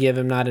 right. and then give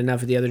him not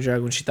enough of the other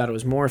drug when she thought it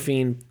was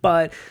morphine.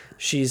 But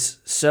she's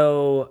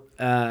so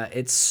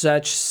it's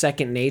such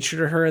second nature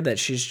to her that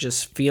she's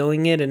just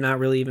feeling it and not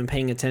really even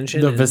paying attention.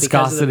 The And because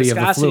viscosity of the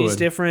viscosity is fluid.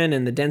 different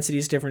and the density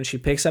is different. She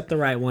picks up the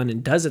right one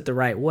and does it the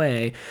right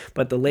way,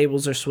 but the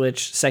labels are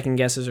switched. Second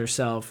guesses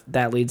herself.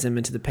 That leads him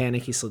into the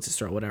panic. He slits his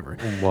throat. Whatever.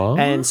 What?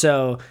 And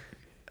so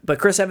But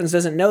Chris Evans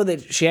doesn't know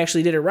that she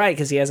actually did it right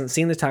because he hasn't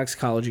seen the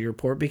toxicology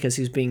report because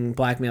he's being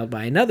blackmailed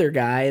by another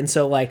guy, and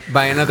so like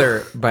by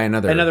another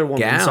woman.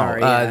 gal,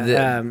 Sorry,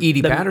 yeah.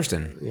 Edie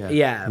Patterson,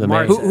 yeah, The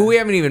Marta. who we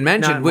haven't even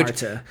mentioned. Not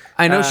Which Marta.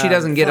 I know she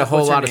doesn't get a whole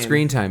what's her lot of name?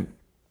 screen time.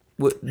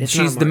 It's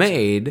She's not the Marta.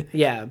 maid.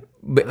 Yeah,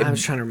 But- I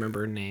was trying to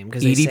remember her name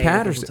because Edie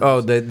Patterson.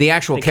 Oh, the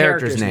actual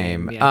character's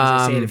name. Yeah,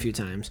 'cause I say it a few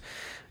times.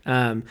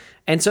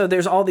 And so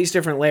there's all these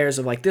different layers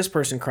of like this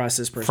person crossed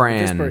this person.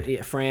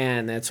 Fran.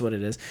 Fran, that's what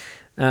it is.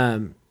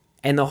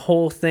 And the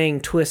whole thing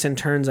twists and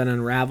turns and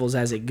unravels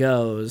as it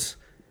goes.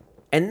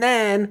 And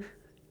then,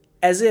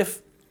 as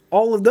if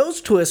all of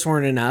those twists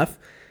weren't enough,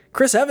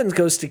 Chris Evans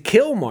goes to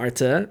kill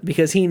Marta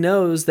because he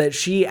knows that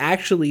she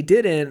actually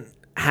didn't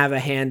have a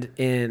hand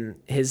in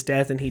his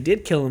death and he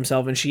did kill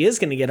himself and she is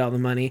going to get all the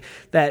money.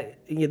 That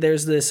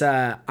there's this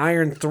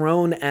Iron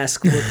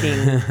Throne-esque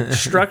looking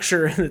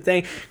structure in the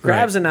thing.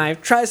 Grabs a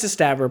knife, tries to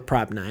stab her,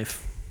 prop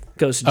knife.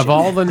 Goes to Of jail.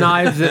 all the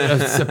knives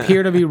that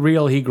appear to be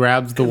real, he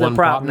grabs the one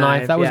prop prop knife.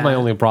 knife, That was yeah. my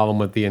only problem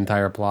with the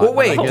entire plot. Well,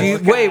 wait, But I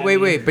guess-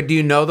 wait. But do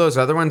you know those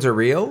other ones are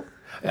real?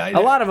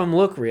 A lot of them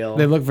look real.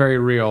 They look very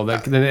real.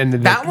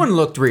 That one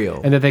looked real.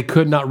 And that they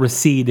could not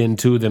recede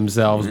into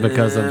themselves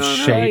because of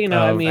shape you know,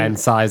 I of, mean- and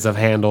size of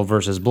handle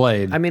versus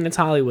blade. I mean, it's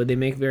Hollywood. They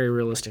make very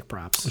realistic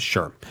props.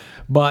 Sure.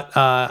 But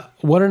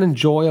what an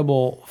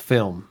enjoyable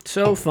film.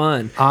 So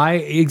fun.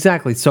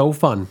 Exactly. So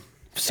fun.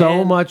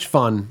 So much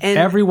fun. and-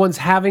 Everyone's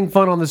having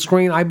fun on the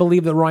screen. I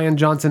believe that Rian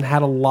Johnson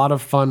had a lot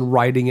of fun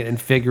writing it and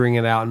figuring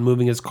it out and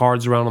moving his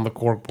cards around on the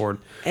corkboard.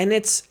 And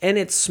it's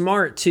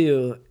smart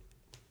too,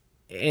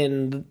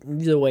 in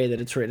the way that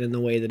it's written, in the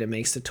way that it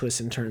makes the twists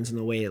and turns, and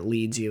the way it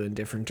leads you in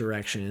different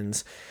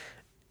directions.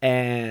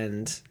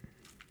 And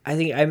I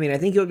think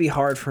it would be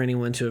hard for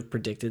anyone to have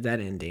predicted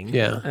that ending.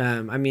 Yeah.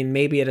 I mean,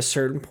 maybe at a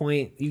certain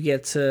point you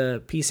get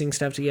to piecing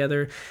stuff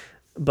together,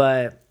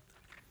 but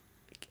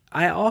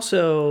I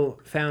also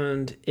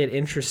found it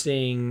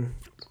interesting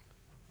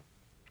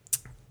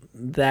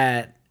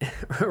that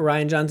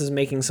Rian Johnson's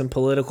making some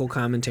political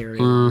commentary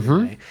along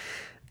the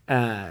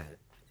way.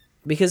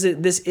 Because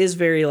this is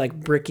very like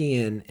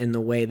Brickian in the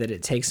way that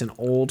it takes an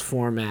old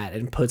format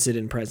and puts it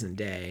in present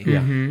day.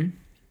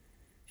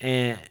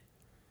 Yeah.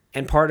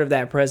 And part of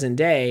that present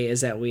day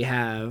is that we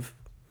have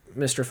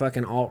Mr.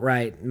 fucking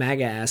alt-right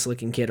MAGA ass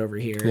looking kid over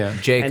here. Yeah.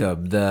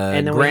 Jacob, the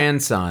and then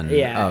grandson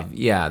yeah.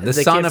 the The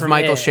son kid of from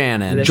Michael It.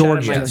 Shannon. The son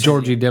of Michael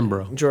Georgie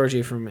Dimbro.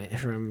 Georgie from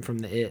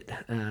the It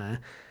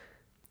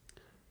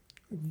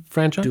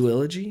Franchise?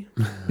 duology,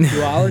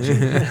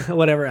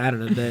 whatever. I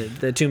don't know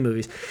the two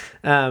movies.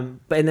 But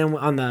and then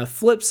on the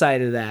flip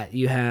side of that,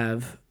 you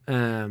have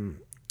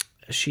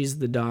she's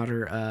the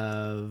daughter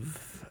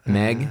of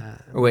Meg?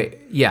 Wait,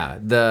 yeah.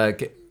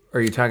 Are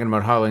you talking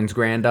about Harlan's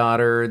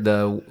granddaughter, the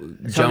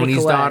Toni Joni's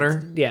Collette.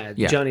 daughter? Yeah,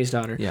 Yeah. Joni's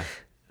daughter. Yeah.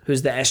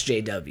 Who's the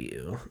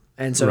SJW.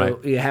 And so Right.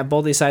 you have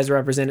both these sides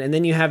represented. And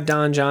then you have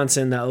Don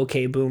Johnson, the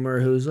okay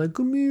boomer, who's like,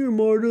 come here,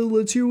 Marta,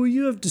 let's hear what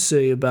you have to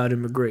say about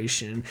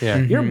immigration. Yeah.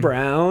 You're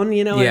brown,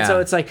 you know? Yeah. And so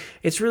it's like,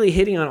 it's really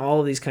hitting on all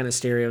of these kind of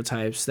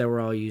stereotypes that we're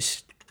all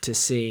used to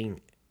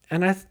seeing.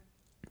 And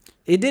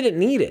it didn't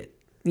need it,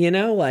 you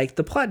know? Like,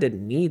 the plot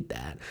didn't need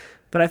that.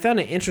 But I found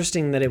it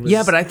interesting that it was.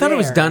 Yeah, but I thought it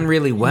was there. done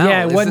really well.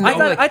 Yeah, it wasn't-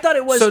 I thought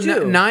it was so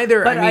too.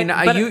 Neither. But I mean,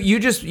 but you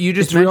just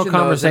It's real mentioned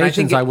those, and I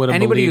think conversations, I would've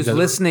anybody believed who's that-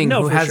 listening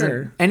No, who for hasn't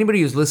sure.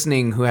 anybody who's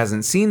listening who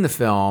hasn't seen the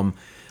film,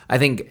 I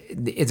think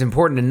it's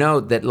important to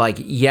note that, like,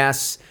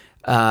 yes,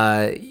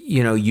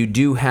 you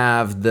do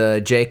have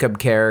the Jacob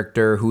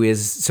character who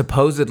is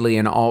supposedly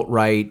an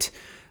alt-right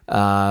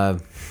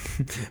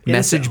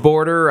message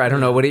boarder. I don't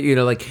know what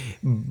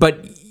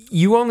but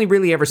you only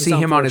really ever see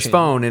on him on his 4chan.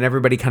 phone, and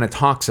everybody kind of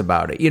talks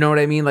about it. You know what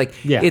I mean? Like,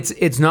 Yeah.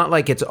 it's not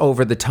like it's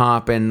over the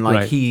top and like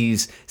Right.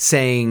 he's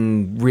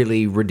saying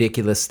really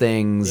ridiculous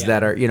things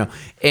that are,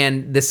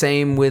 and the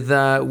same with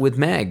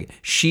Meg.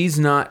 She's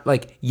not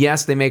like,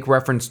 yes, they make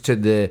reference to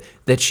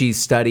that she's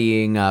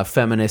studying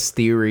feminist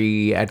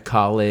theory at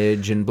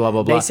college and blah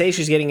blah blah. They say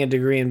she's getting a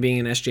degree in being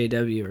an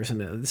SJW or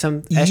something.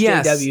 Some Yes.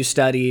 SJW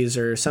studies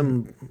or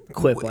some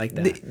quip like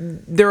that.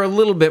 They're a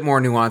little bit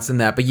more nuanced than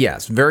that, but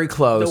yes, very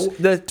close.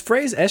 The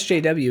phrase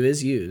SJW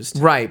is used.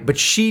 Right, but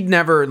she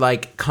never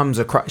like comes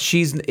across.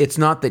 It's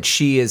not that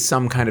she is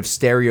some kind of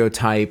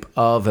stereotype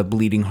of a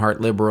bleeding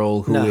heart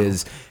liberal who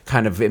is No.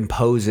 kind of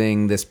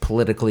imposing this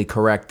politically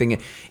correct thing.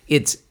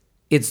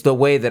 It's the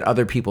way that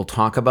other people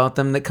talk about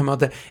them that come out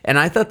there, and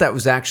I thought that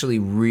was actually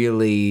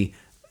really.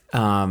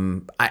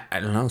 I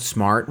don't know,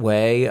 smart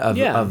way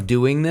of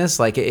doing this.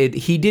 Like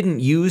he didn't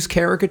use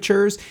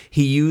caricatures.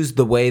 He used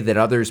the way that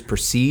others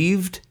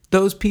perceived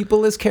those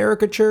people as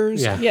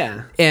caricatures. Yeah.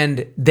 Yeah.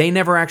 And they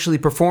never actually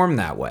performed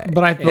that way.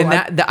 But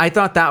I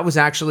thought that was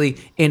actually,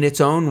 in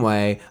its own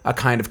way, a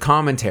kind of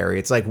commentary.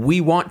 It's like, we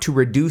want to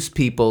reduce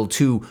people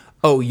to,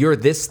 oh, you're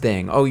this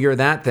thing, oh, you're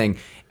that thing.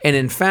 And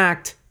in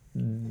fact,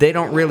 they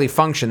don't really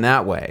function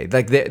that way.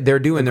 Like they're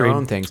doing their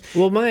own things.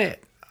 Well, my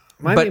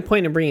But- main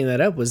point in bringing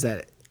that up was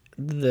that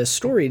the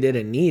story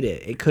didn't need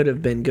it. It could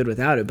have been good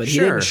without it, but he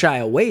Sure. didn't shy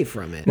away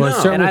from it. Well, it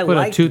certainly and I put a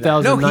liked that.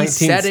 2019 No, he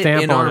said it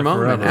stamp in on our it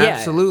moment. forever. Yeah,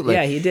 Absolutely.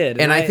 yeah, he did.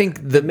 And And I I- think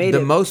it made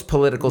the it most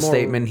political more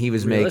statement he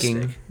was making,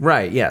 realistic.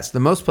 right? Yes, the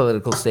most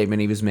political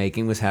statement he was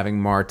making was having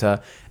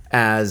Marta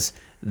as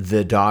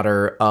the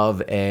daughter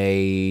of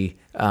a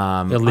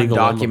Illegal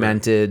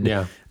undocumented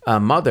immigrant.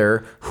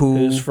 mother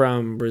Who's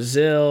from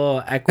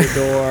Brazil,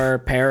 Ecuador,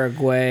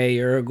 Paraguay,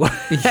 Uruguay.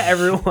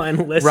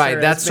 Everyone lists Right,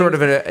 her that's as sort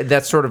of being-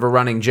 that's sort of a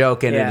running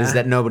joke in it, Yeah. is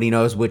that nobody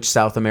knows which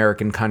South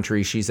American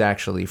country she's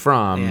actually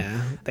from. Yeah,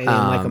 they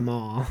didn't like them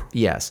all.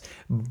 Yes,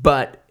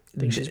 but I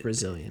think she's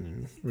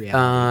Brazilian in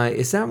reality.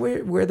 is that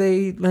where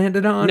they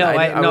landed on? No,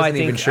 I wasn't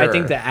even think sure. I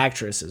think the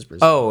actress is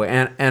Brazilian. Oh,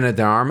 Ana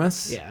de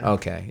Armas? Yeah.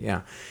 Okay,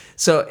 yeah.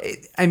 So,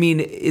 I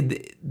mean,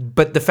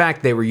 but the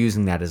fact they were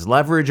using that as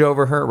leverage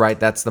over her, right?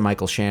 That's the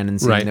Michael Shannon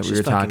scene Right. that we She's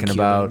were fucking talking Cuban,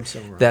 about. so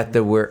wrong. That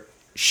there were,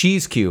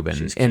 she's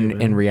Cuban,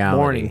 in reality.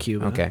 Born in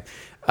Cuba. Okay.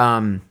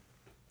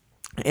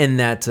 And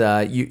that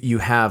you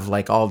have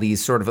like all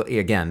these sort of,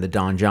 again, the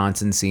Don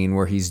Johnson scene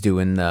where he's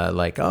doing the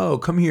like, oh,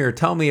 come here,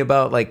 tell me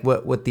about like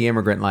what the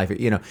immigrant life,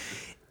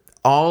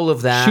 all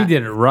of that. She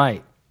did it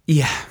right.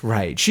 Yeah,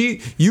 right.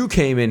 You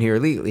came in here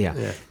legally.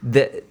 Yeah.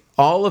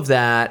 All of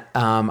that,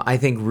 I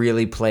think,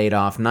 really played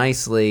off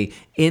nicely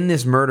in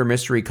this murder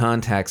mystery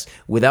context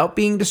without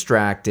being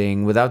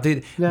distracting,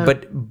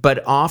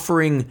 but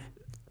offering,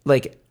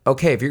 like,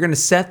 okay, if you're going to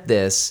set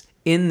this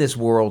in this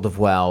world of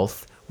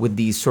wealth with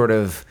these sort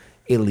of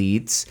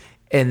elites,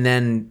 and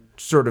then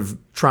sort of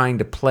trying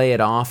to play it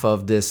off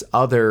of this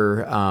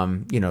other,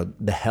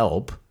 the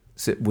help,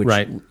 which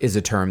Right. is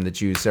a term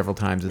that's used several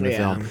times in the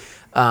Yeah.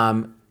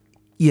 film.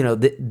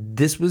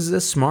 This was a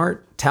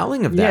smart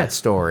telling of that Yeah.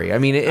 story. I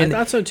mean, and, I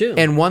thought so too.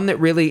 And one that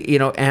really,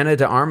 Ana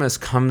de Armas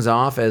comes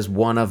off as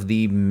one of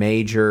the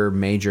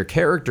major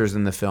characters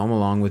in the film,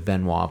 along with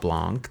Benoit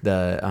Blanc,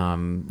 the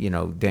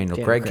Daniel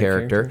Craig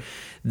character.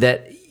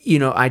 That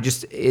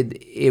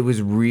it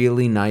was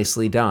really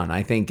nicely done.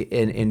 I think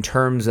in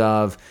terms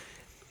of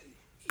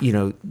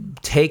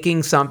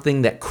taking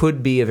something that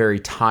could be a very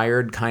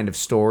tired kind of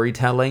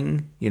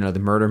storytelling, the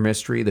murder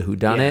mystery, the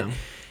whodunit. Yeah.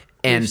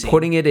 And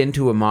putting it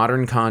into a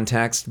modern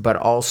context, but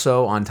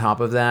also on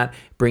top of that,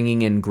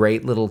 bringing in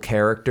great little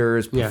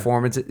characters,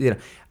 performances.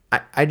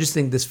 I just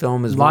think this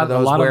film is one of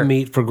those a lot where of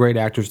meat for great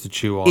actors to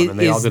chew on, and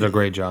they all did a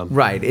great job.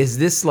 Right? Is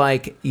this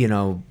like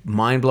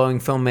mind blowing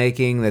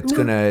filmmaking that's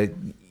gonna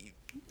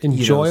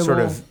Enjoyable. sort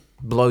of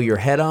blow your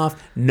head off?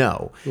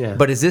 No. Yeah.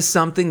 But is this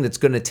something that's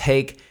going to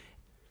take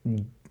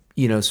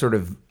sort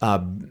of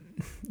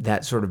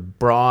that sort of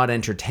broad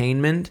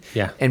entertainment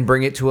and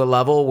bring it to a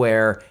level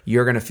where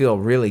you're going to feel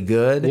really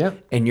good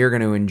and you're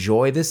going to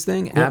enjoy this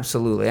thing?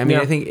 Absolutely. I mean,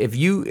 I think if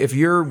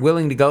you're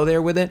willing to go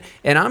there with it,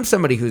 and I'm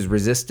somebody who's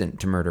resistant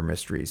to murder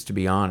mysteries, to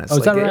be honest. Oh,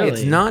 is that right?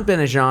 It's not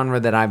been a genre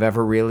that I've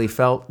ever really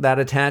felt that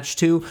attached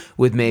to,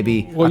 with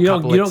maybe a you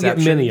couple don't get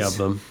many exceptions. of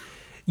them.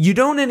 You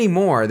don't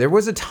anymore. There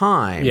was a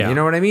time. Yeah. You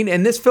know what I mean?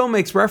 And this film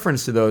makes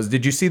reference to those.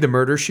 Did you see The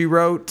Murder, She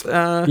Wrote?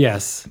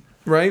 Yes.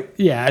 Right?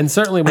 Yeah, and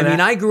certainly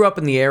when I grew up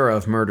in the era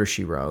of Murder,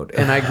 She Wrote,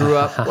 and I grew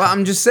up. Well,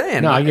 I'm just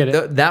saying. No, I get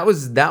it. That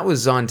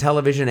was on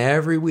television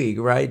every week,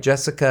 right?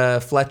 Jessica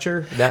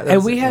Fletcher. That and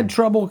was we had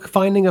trouble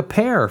finding a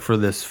pair for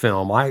this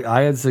film.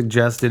 I had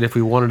suggested if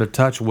we wanted to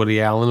touch Woody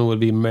Allen, it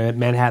would be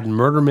Manhattan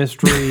Murder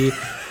Mystery,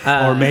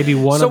 or maybe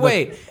one So of the...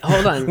 wait,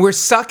 Hold on. We're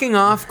sucking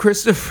off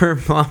Christopher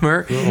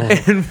Plummer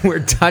and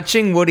we're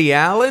touching Woody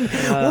Allen.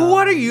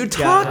 What are you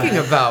talking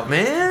about,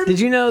 man? Did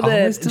you know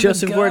Always to that the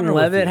Joseph gutter with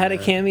Gordon-Levitt you, had a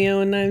man.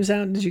 cameo in Knives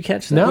Out? Did you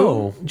catch that?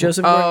 No.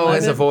 Joseph Oh, Gordon-Levitt?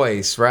 as a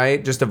voice,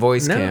 right? Just a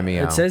voice No,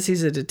 cameo. it says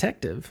he's a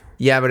detective.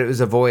 Yeah, but it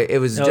was a voice. It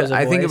was. Oh, it was a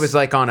I think it voice? was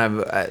like on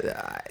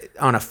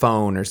a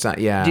phone or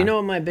something. Yeah. Do you know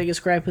what my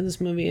biggest gripe with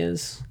this movie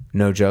is?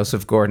 No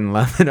Joseph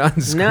Gordon-Levitt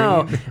on screen.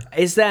 No,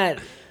 is that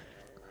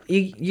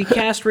you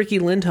cast Ricky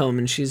Lindholm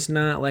and she's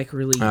not like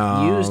really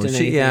used in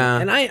anything. yeah.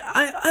 And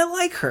I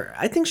like her.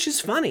 I think she's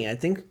funny. I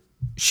think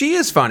She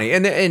is funny,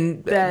 and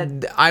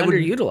that I would.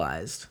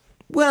 underutilized.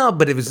 Well,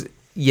 but it was.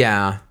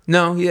 Yeah.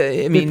 No. Yeah. I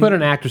They mean, put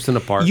an actress in a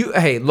part.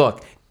 Hey,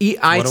 look.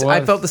 I What it I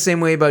was. felt the same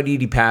way about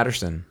Edie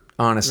Patterson.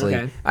 Honestly,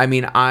 Okay. I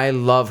mean, I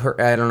love her.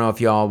 I don't know if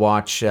y'all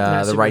watch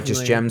The super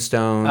Righteous familiar.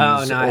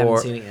 Gemstones. Oh, no, I haven't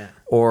seen it yet.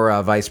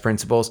 Or Vice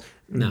Principals.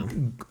 No.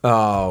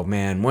 Oh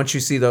man, once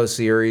you see those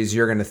series,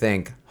 you're gonna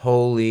think,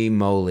 holy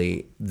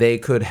moly, they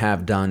could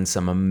have done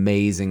some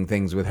amazing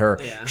things with her.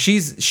 Yeah.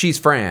 She's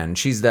Fran.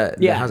 She's the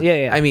Yeah,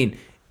 yeah. I mean,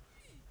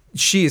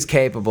 she is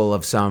capable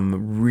of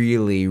some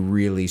really,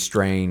 really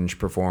strange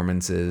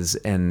performances,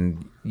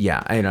 and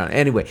yeah, I know.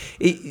 Anyway,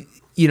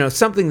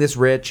 something this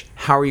rich.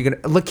 How are you gonna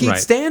Lakeith Right.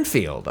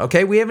 Stanfield?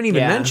 Okay, we haven't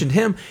even Yeah. mentioned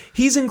him.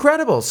 He's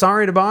incredible.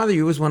 Sorry to Bother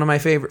You was one of my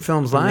favorite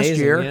films last Amazing,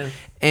 year, yeah.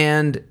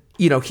 and.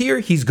 Here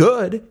he's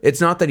good.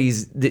 It's not that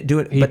he's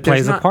doing. He but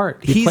plays there's a not,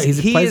 part. He He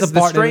plays is a the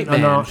part straight in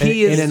an- man.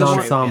 He in is an the-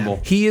 ensemble.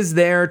 He is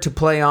there to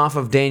play off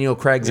of Daniel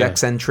Craig's Yeah.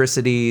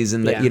 eccentricities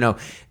and Yeah.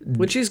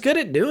 Which he's good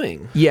at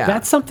doing. yeah.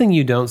 That's something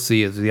you don't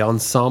see is the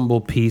ensemble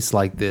piece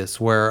like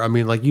this, where, I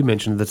mean, like you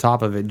mentioned at the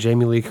top of it,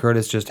 Jamie Lee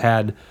Curtis just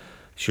had...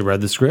 She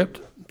read the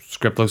script.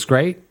 Script looks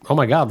great. Oh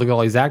my God, look at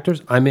all these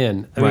actors. I'm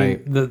in. I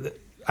mean,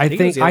 I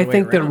think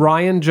that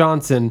Rian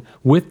Johnson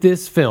with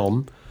this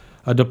film,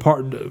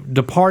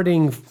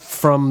 departing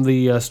from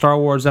the Star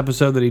Wars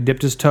episode that he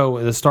dipped his toe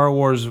in, the Star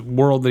Wars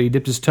world that he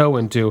dipped his toe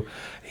into,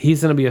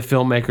 he's going to be a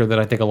filmmaker that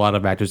I think a lot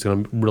of actors are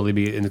going to really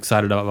be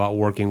excited about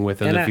working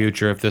with in the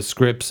future. If the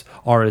scripts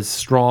are as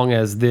strong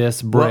as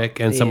this, Brick,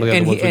 and some of the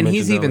other ones we mentioned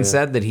he's even earlier.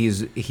 said that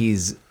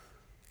he's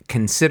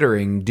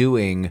considering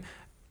doing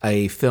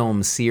a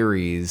film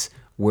series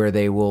where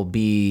they will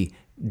be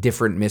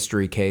different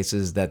mystery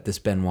cases that this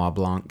Benoit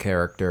Blanc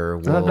character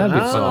will. That'd be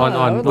fun.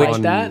 I would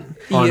like that.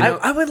 you know-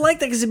 I would like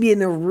that because it'd be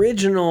an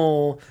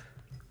original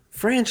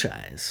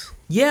franchise.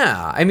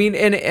 Yeah, I mean,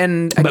 and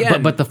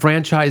again, But the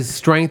franchise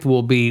strength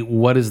will be,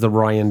 what is the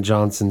Rian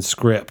Johnson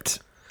script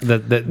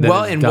that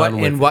well, is and done what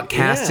with and what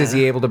cast is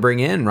he able to bring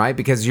in, right?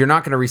 Because you're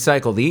not going to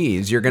recycle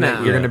these. You're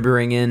gonna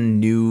bring in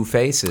new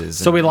faces.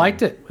 So we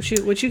liked it.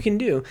 What you can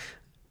do.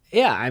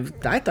 Yeah,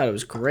 I thought it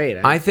was great.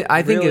 I think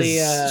really,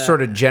 is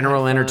sort of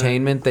general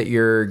entertainment that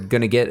you're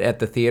going to get at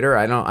the theater.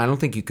 I don't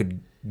think you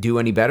could do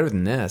any better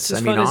than this. It's I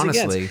as mean, fun as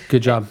it honestly. gets.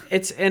 Good job.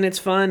 It's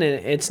fun,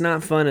 and it's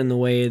not fun in the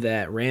way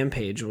that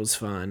Rampage was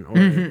fun,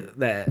 or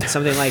that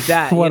something like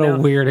that. What you know? a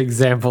weird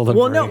example to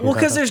bring.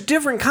 because there's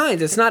different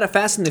kinds. It's not a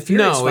Fast and the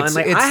Furious No, fun. it's,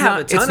 Like it's I have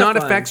not. a ton It's not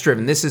of fun. effects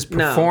driven. This is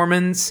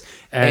performance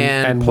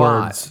and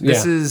plot. words.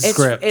 This Yeah. is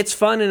script. It's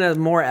fun in a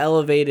more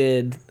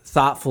elevated,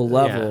 thoughtful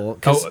level.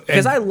 Because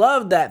and- I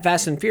love that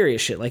Fast and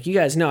Furious shit. Like you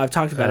guys know, I've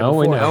talked about Oh, it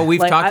we before. know. Oh,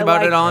 we've Like, talked I about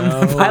like- it on.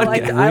 I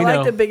like we I like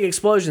know. the big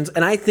explosions,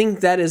 and I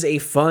think that is a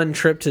fun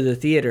trip to the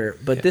theater.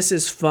 But this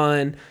is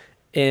fun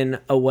in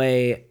a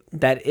way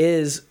that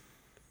is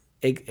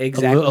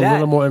exactly a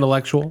little more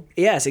intellectual.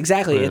 Yes,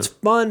 exactly. It's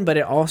fun, but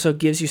it also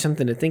gives you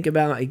something to think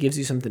about. It gives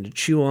you something to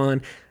chew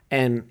on,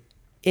 and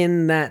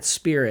in that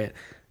spirit,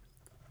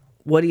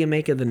 what do you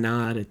make of the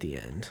nod at the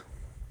end?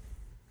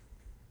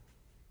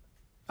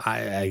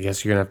 I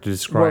guess you're gonna have to Were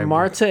describe.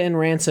 Marta and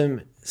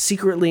Ransom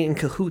secretly in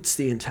cahoots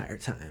the entire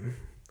time?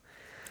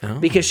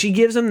 Because she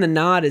gives him the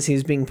nod as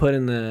he's being put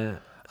in the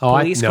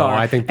police car,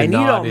 I think the and you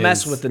nod don't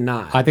mess is- with the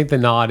nod. I think the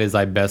nod is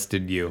I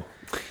bested you.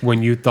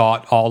 When you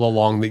thought all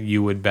along that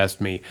you would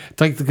best me, it's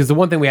like, because the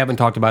one thing we haven't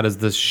talked about is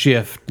the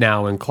shift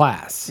now in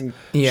class.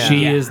 Yeah.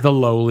 She Yeah. is the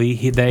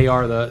lowly. They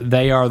are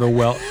the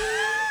well.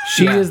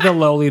 She is the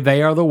lowly.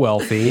 They are the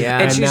wealthy. Yeah.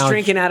 and she's now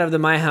drinking out of the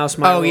My House,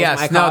 My Oh Rules, yes,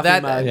 My no, Coffee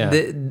that mug.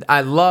 Yeah.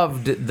 I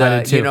loved I the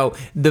did too. you know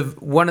the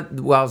one.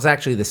 Well, it's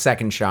actually the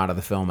second shot of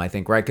the film, I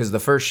think, right? Because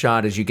the first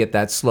shot is you get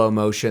that slow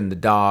motion, the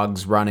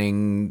dogs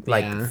running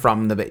like Yeah.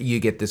 from the. You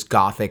get this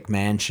gothic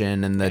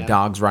mansion and the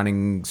dogs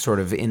running sort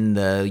of in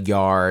the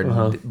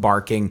yard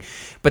barking,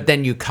 but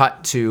then you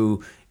cut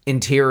to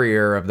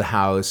interior of the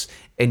house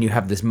and you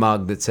have this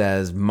mug that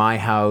says "My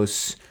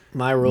House."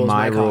 My rules,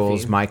 my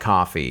rules, coffee. my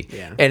coffee.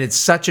 Yeah. And it's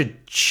such a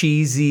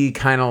cheesy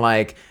kind of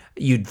like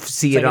you'd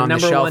see it like a on the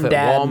number shelf one at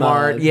dad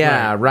Walmart. mug.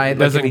 Yeah, right. It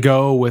doesn't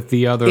go with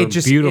the other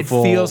beautiful.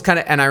 It feels kind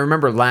of. And I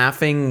remember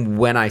laughing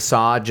when I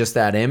saw just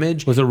that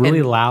image. Was it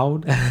really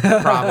loud?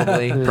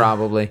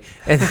 Probably.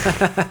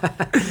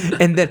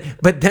 And then,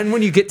 but then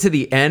when you get to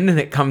the end and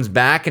it comes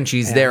back and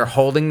she's there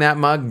holding that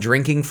mug,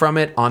 drinking from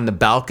it on the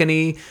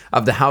balcony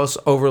of the house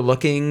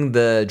overlooking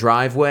the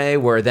driveway,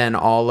 where then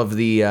all of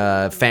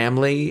the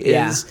family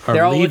is. Are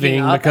They're all leaving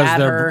looking up because at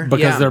they're her. because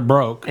Yeah. they're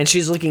broke. And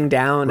she's looking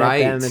down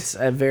Right. at them. It's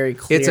a very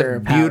clear. It's a power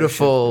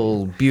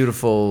beautiful,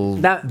 beautiful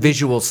That-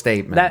 visual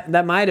statement.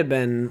 That might have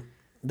been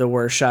the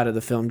worst shot of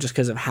the film just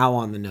because of how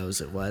on the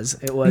nose it was.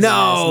 It was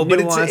No, but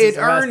it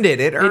earned it.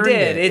 It earned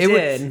it. It would,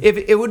 did. If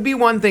it would be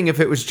one thing if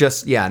it was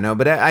just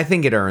but I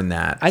think it earned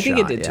that. I think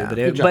it shot, did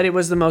yeah. too, but it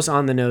was the most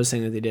on the nose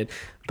thing that they did.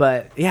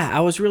 But yeah, I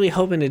was really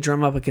hoping to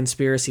drum up a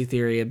conspiracy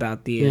theory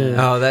about the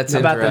Oh, that's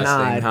about the interesting,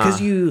 nod huh?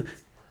 because you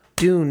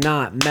do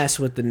not mess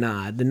with the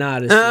nod. The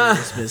nod is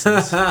serious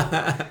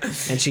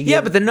business. And she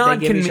But the they nod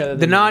give can each other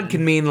the nod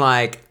can mean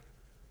like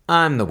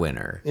I'm the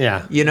winner.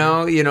 Yeah. you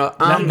know,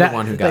 I'm That- the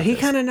one who got. But he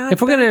this. kind of nods.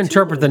 If we're gonna back,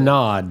 interpret too. the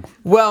nod,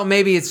 Well,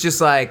 maybe it's just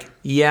like,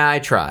 yeah, I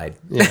tried.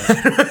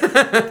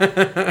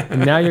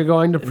 and now you're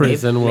going to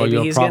prison where maybe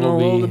you'll he's getting a little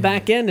probably the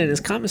back end in his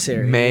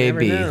commissary. You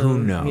Maybe. never know. Who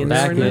knows? You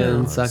back never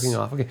in know. sucking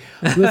off. Okay,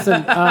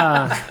 listen.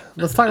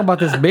 Let's talk about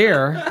this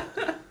beer.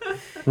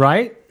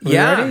 Right? We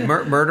ready?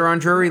 Murder on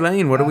Drury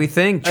Lane. What do we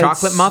think?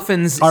 Chocolate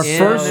muffins Our in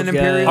first, an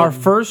imperial. our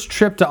first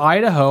trip to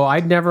Idaho,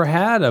 I'd never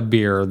had a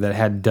beer that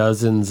had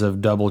dozens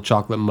of double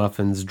chocolate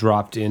muffins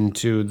dropped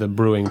into the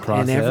brewing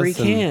process. In every And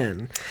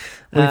can.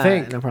 What do you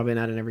think? No, probably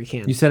not in every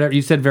can. You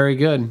said very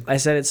good, I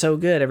said it's so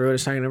good. Everyone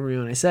was talking over me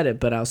when I said it,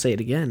 but I'll say it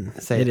again.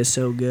 Say it it. is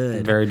so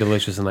good. very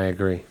delicious, and I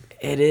agree.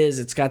 It is.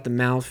 It's got the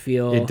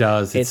mouthfeel. It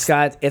does. It's It's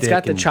got thick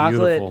the and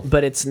chocolate, beautiful.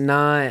 but it's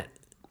not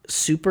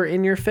super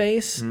in your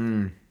face.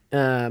 Mm.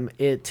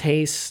 It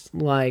tastes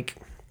like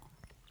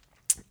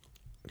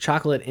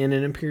chocolate in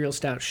an imperial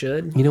stout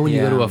should. You know when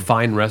you go to Yeah. a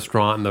fine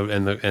restaurant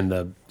and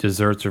the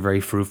desserts are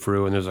very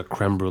frou-frou and there's a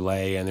creme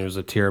brulee and there's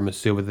a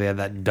tiramisu, but they have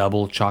that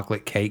double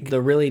chocolate cake. The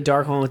really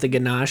dark one with the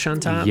ganache on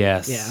top.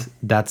 Yes, Yeah.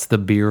 that's the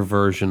beer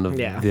version of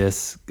Yeah.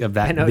 this of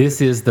I that. know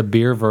This is the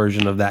beer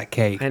version of that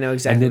cake. I know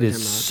exactly and it what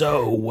is you're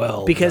talking so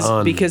well because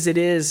done. because it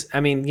is. I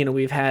mean, you know,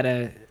 we've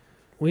had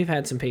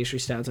some pastry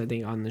stouts, I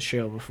think, on the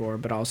show before,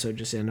 but also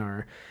just in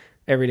our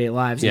everyday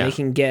lives. Yeah. And they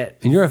can get.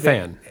 And you're a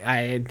fan.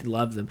 I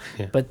love them,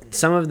 Yeah. but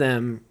some of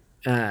them,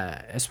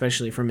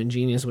 especially from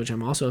Ingenious, which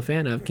I'm also a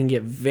fan of, can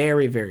get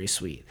very, very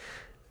sweet.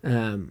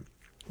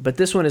 But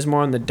this one is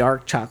more on the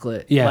dark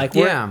chocolate. Yeah. like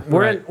we're Yeah,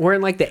 we're, right. in, we're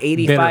in like the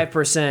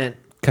 85%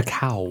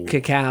 cacao.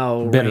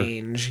 cacao Bitter.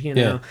 range, you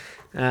know.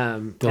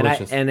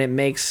 Delicious. And it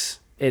makes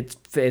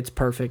it's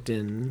perfect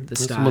in the This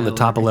is style. one of the and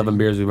top 11 everything.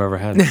 beers we've ever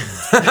had.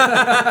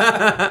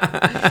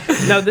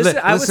 No, this is,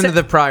 I would Listen say, to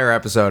the prior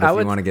episode if I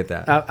would- you want to get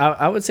that.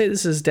 I would say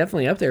this is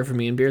definitely up there for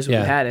me in beers Yeah,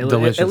 we've had,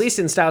 delicious. at least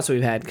in stouts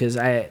we've had, because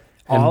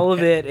all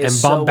of it is and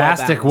so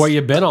bombastic. well-balanced. Where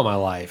you been all my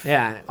life?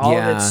 Yeah, all of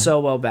Yeah. it's so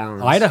well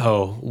balanced.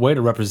 Idaho, way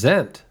to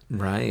represent.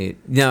 Right.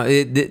 No,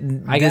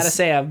 I gotta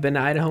say, I've been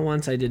to Idaho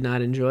once. I did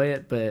not enjoy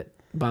it, but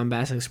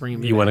bombastic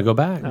spring. You want to go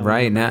back?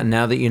 Right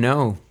now that you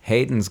know,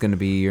 Hayden's going to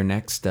be your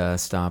next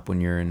stop when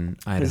you're in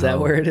Idaho. that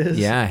where it is?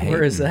 Yeah, Hayden.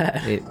 Where is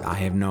that? I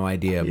have no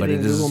idea, but it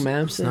didn't is. Google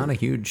Maps It's it? not a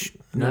huge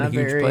Not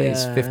very,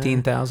 place.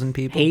 15,000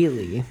 people.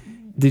 Haley,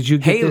 Did you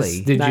get Haley. this?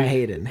 Did not you,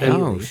 Hayden. Oh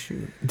Haley.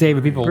 shoot!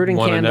 David? People Brewed and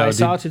want to canned know. by Did,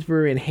 Sawtooth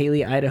Brewery in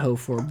Haley, Idaho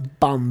for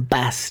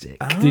bombastic.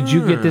 did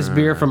you get this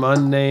beer from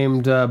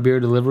unnamed beer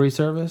delivery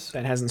service?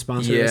 That hasn't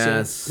sponsored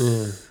us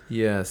Yes,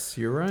 yes,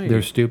 you're right.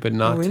 They're stupid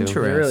not Oh, to. yet. They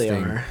really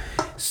Interesting. are.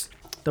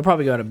 They'll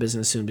probably go out of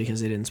business soon because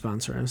they didn't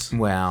sponsor us.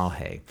 Well,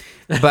 hey,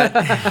 but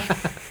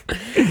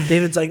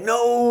David's like,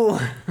 no.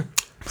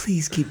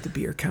 please keep the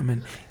beer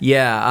coming.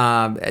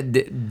 Yeah,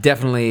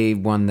 definitely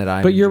one that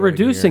I. But you're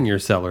reducing your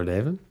cellar,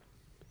 David.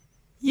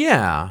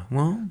 Yeah,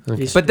 well,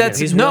 He's- but that's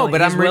he's no. willing-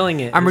 But he's I'm willing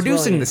it. I'm He's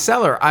reducing willing the it.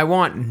 cellar. I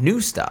want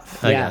new stuff.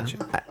 I Yeah. got you.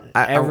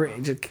 I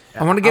want to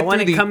get I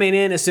through it the coming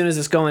in as soon as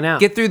it's going out.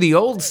 get through the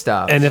old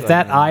stuff. And if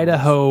that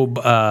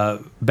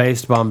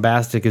Idaho-based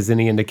bombastic is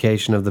any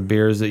indication of the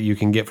beers that you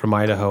can get from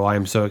Idaho, I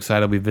am so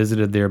excited. We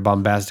visited there.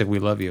 Bombastic, we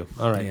love you.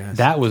 All right, Yes.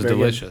 that was Very good.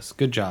 delicious.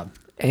 Good job.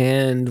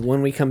 And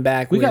when we come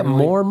back, We we're got going-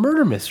 more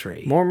murder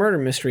mystery. more murder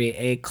mystery,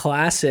 a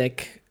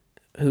classic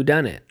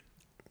whodunit.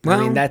 I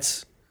Well, mean,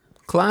 that's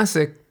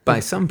classic by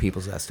some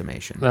people's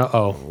estimation.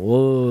 Uh-oh.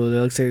 whoa.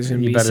 That looks like there's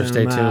going to You be better some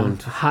stay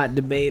tuned. hot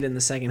debate in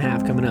the second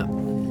half coming up.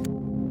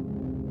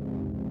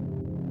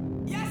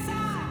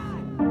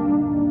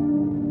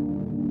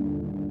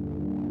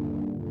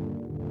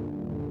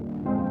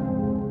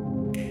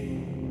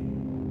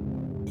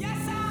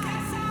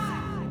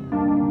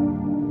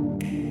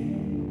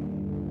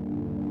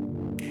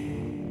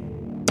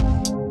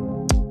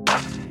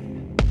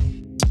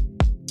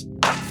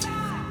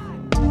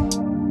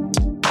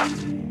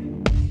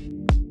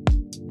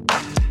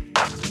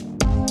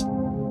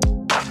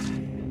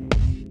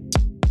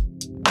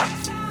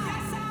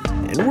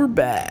 And we're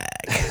back.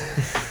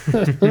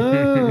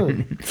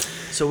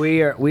 So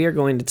we are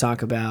going to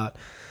talk about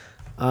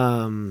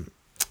A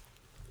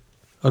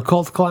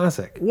cult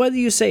classic. whether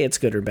you say it's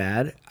good or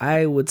bad.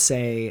 I would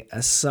say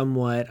a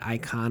somewhat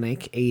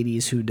iconic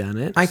 80s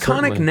whodunit. Iconic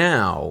Certainly.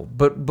 now,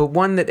 but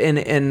one that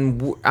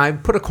I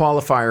put a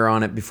qualifier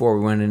on it before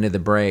we went into the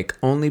break,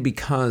 only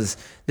because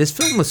this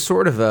film was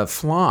sort of a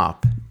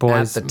flop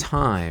Boys, at the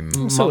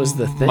time. So is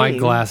the thing. My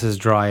glass is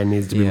dry and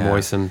needs to be Yeah.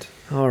 moistened.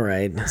 All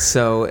right,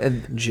 So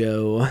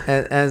Joe.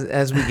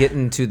 as we get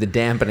into the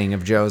dampening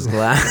of Joe's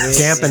glass,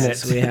 Dampen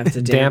Yes, it. we have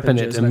to dampen dampen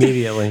it Joe's glass.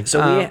 immediately.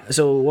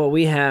 So what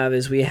we have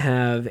is we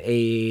have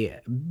a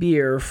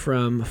beer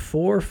from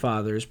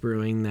Forefathers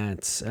Brewing.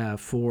 That's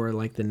 4,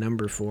 like the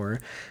number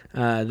 4.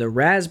 The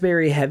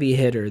Raspberry Heavy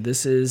Hitter.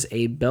 This is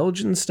a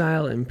Belgian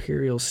style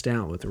imperial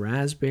stout with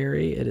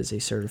raspberry. It is a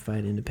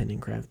certified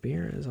independent craft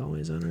beer, as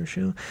always on our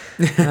show.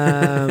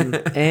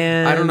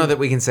 And I don't know that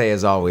we can say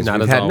as always. Not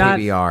We've as had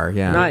always. PBR,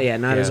 yeah. not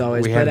yet, not as Yeah,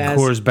 always. we but had as,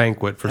 Coors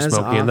Banquet for as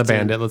Smokey and the often.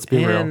 Bandit. Let's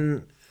be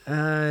real.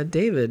 And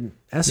David,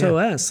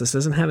 SOS. This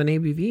doesn't have an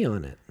ABV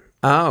on it.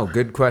 Oh,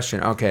 good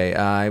question. Okay,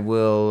 I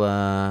will.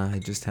 I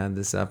just had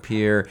this up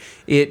here.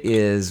 It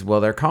is, well,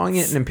 they're calling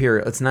it an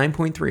imperial. It's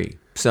 9.3.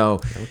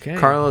 So, Okay.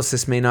 Carlos,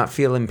 this may not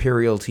feel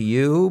imperial to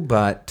you,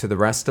 but to the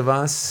rest of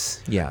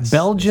us, yes.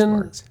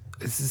 Belgian.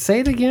 Say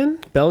it again.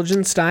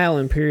 Belgian style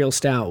imperial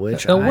stout,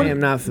 which What- I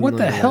am not familiar What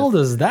the hell with.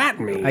 does that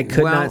mean? I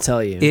could Well, not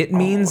tell you. It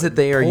means that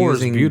they are pours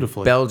using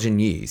beautifully. Belgian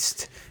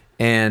yeast.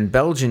 And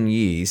Belgian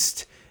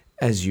yeast,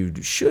 as you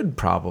should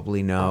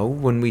probably know,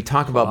 when we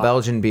talk about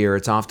Belgian beer,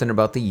 it's often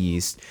about the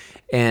yeast.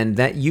 And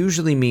that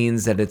usually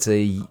means that it's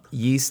a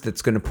yeast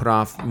that's going to put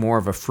off more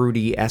of a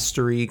fruity,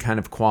 estery kind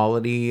of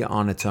quality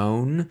on its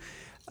own.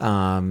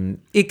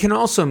 It can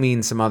also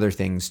mean some other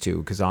things too,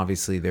 because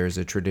obviously there's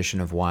a tradition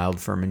of wild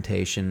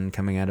fermentation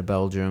coming out of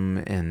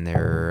Belgium, and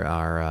there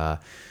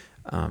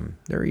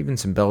are even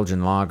some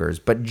Belgian lagers.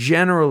 But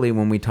generally,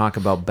 when we talk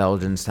about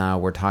Belgian style,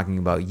 we're talking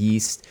about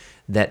yeast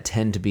that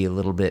tend to be a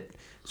little bit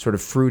sort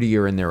of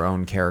fruitier in their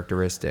own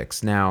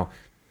characteristics. Now,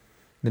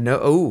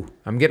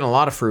 I'm getting a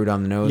lot of fruit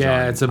on the nose.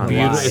 Yeah, it's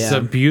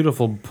a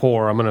beautiful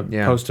pour. I'm gonna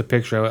post a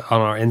picture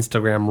on our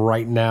Instagram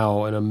right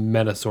now in a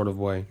meta sort of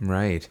way.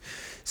 Right.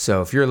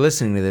 So if you're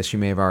listening to this, you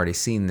may have already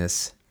seen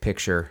this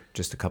picture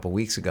just a couple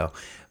weeks ago.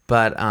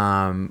 But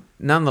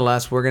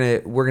nonetheless, we're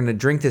gonna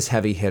drink this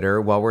heavy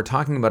hitter while we're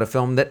talking about a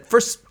film that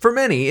for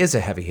many is a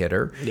heavy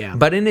hitter. Yeah.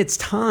 But in its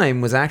time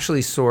was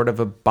actually sort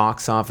of a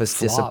box office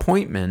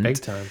disappointment.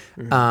 Big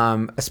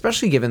time.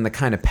 Especially given the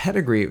kind of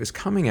pedigree it was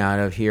coming out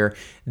of here.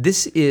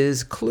 This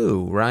is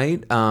Clue,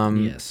 right?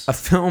 Yes. A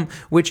film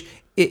which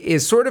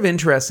is sort of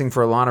interesting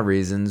for a lot of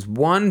reasons.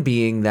 One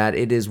being that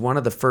it is one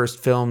of the first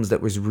films that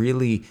was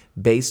really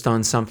based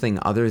on something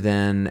other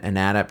than an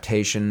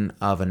adaptation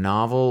of a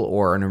novel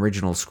or an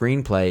original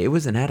screenplay. It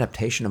was an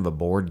adaptation of a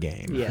board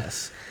game.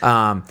 Yes.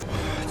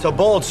 It's a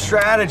bold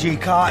strategy,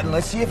 Cotton.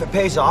 Let's see if it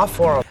pays off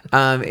for him.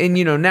 And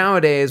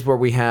nowadays where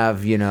we have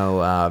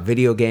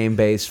video game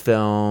based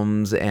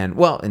films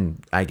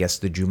and I guess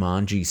the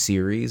Jumanji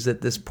series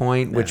at this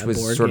point, which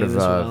was sort of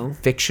a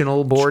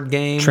fictional board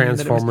game.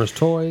 Transformers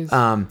toys.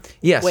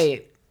 Yes.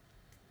 Wait,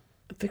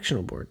 a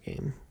fictional board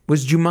game.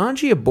 Was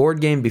Jumanji a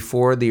board game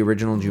before the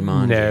original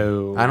Jumanji?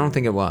 No. I don't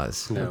think it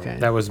was. No, Okay.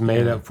 that was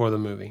made up for the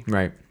movie.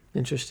 Right.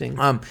 Interesting.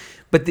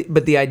 But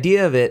the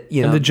idea of it,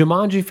 And the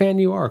Jumanji fan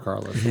you are,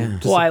 Carlos. Yeah.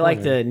 Well, I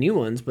like the new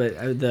ones,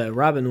 but the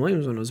Robin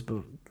Williams one was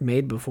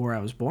made before I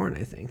was born,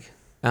 I think.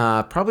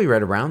 Probably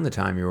right around the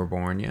time you were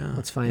born, yeah.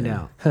 Let's find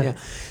out. Yeah.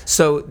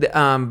 So,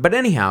 but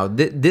anyhow,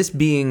 this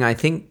being, I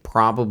think,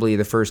 probably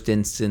the first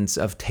instance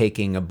of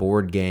taking a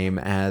board game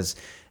as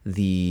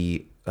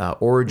the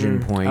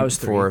origin point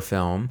for a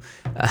film.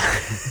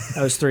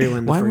 I was 3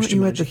 when the Why first weren't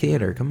you at Jumanji the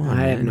theater? Come on,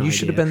 I have man. no You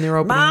should have idea. been there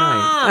opening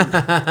night.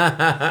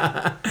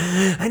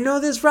 I know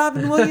this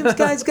Robin Williams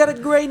guy's got a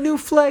great new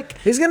flick.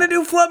 He's gonna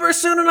do Flubber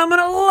soon, and I'm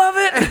gonna love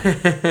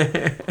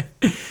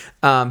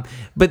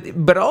it.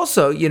 But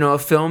also, a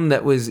film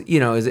that was,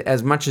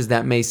 as much as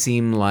that may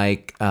seem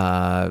like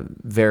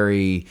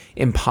very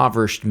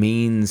impoverished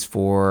means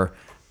for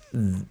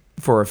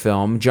a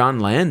film, John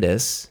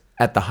Landis,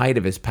 at the height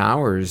of his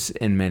powers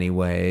in many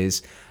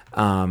ways,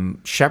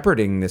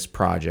 shepherding this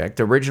project,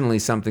 originally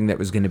something that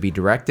was going to be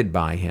directed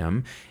by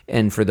him.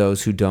 And for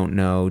those who don't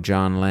know,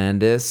 John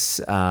Landis,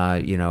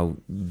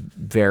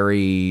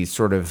 very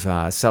sort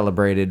of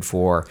celebrated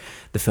for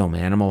the film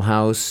Animal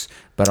House,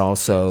 but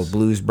also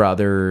Blues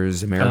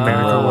Brothers, American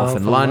Werewolf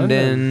in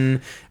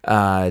London,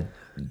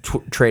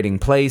 Trading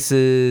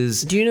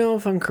Places. Do you know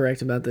if I'm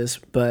correct about this?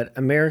 But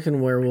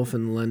American Werewolf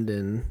in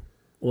London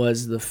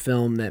was the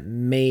film that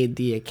made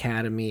the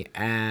Academy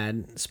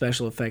add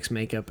special effects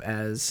makeup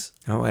as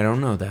Oh, I don't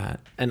know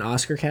that. an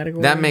Oscar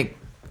category.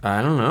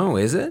 I don't know,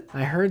 is it?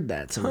 I heard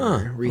that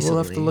somewhere recently.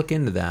 We'll have to look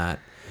into that.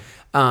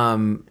 But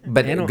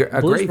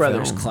a Blues great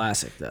Brothers film.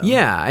 classic though.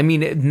 Yeah, I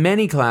mean,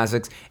 many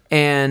classics,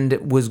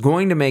 and was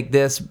going to make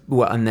this,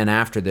 and then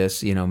after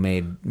this,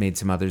 made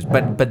some others.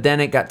 But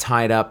then it got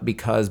tied up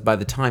because by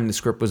the time the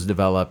script was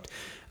developed,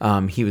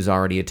 he was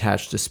already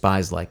attached to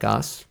Spies Like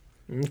Us.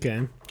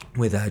 Okay.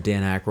 With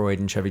Dan Aykroyd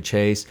and Chevy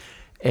Chase.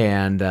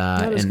 And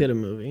Not as good a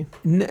movie.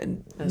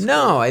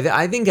 No,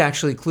 I think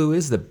actually Clue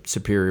is the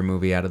superior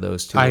movie out of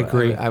those two. I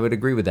agree. I would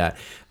agree with that.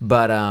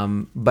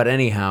 But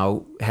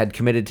anyhow, had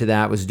committed to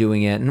that, was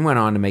doing it, and went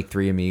on to make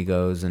Three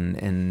Amigos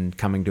and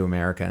Coming to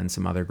America and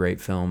some other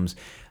great films.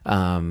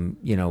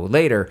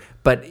 Later,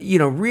 but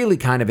really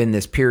kind of in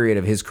this period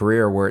of his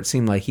career where it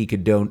seemed like he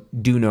could do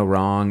no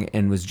wrong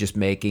and was just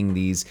making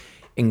these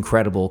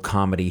incredible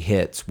comedy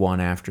hits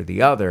one after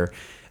the other.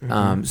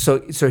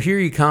 So here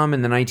you come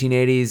in the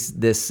 1980s,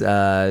 this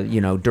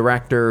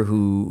director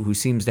who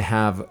seems to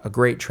have a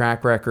great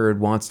track record,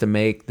 wants to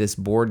make this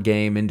board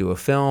game into a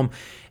film,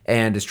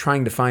 and is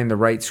trying to find the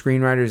right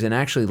screenwriters, and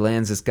actually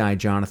lands this guy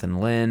Jonathan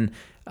Lynn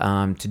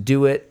to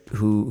do it,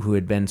 who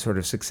had been sort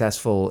of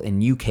successful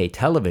in UK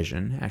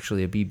television,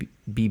 actually a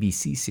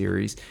BBC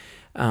series.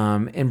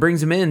 And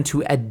brings him in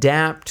to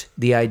adapt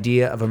the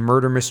idea of a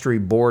murder mystery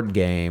board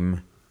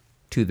game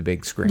to the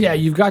big screen. Yeah,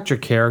 you've got your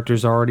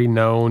characters already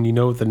known. You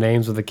know what the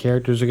names of the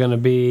characters are going to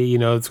be.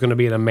 It's going to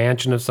be in a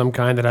mansion of some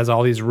kind that has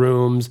all these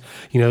rooms.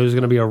 There's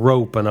going to be a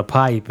rope and a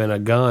pipe and a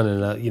gun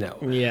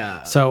and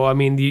Yeah. So I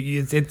mean,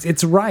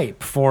 it's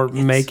ripe for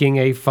making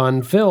a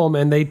fun film,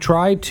 and they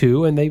try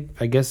to, and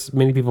I guess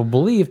many people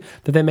believe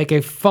that they make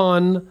a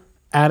fun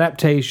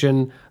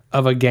adaptation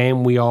of a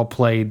game we all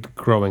played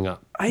growing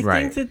up. I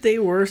think that they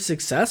were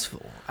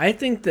successful. I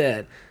think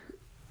that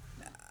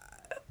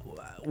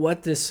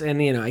what this,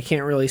 and I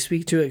can't really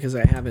speak to it because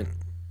I haven't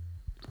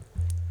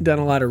done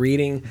a lot of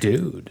reading,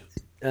 Dude.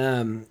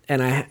 and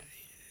I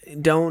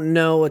don't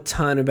know a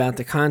ton about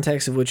the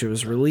context of which it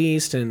was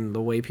released and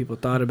the way people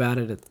thought about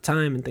it at the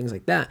time and things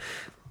like that.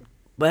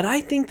 But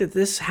I think that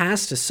this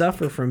has to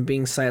suffer from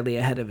being slightly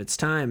ahead of its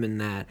time, in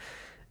that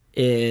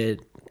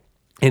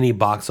Any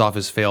box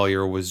office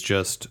failure was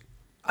just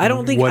I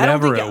don't think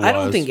whatever it I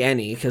don't was. think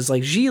any, because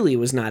like Geely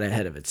was not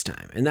ahead of its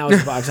time, and that was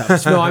the box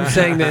office. No, I'm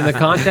saying that in the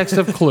context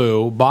of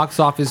Clue, box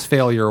office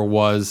failure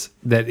was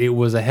that it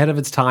was ahead of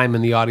its time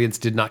and the audience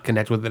did not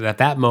connect with it at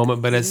that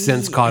moment, but has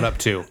since caught up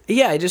to.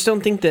 Yeah, I just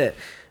don't think that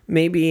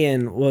maybe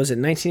in, what was it,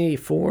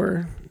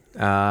 1984?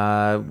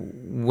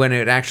 When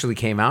it actually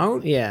came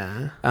out,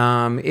 Yeah.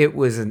 it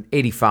was an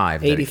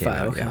 85. That it came 85.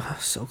 out, Okay, yeah. oh,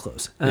 so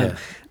close. Yeah.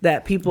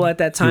 That people at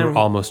that time were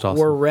almost awesome.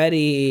 were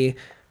ready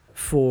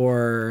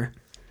for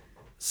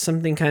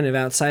something kind of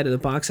outside of the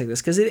box like this,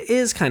 because it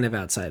is kind of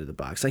outside of the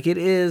box. Like, it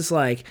is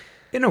like,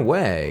 In a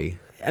way.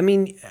 I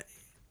mean,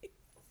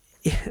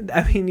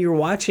 you're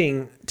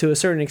watching, to a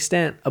certain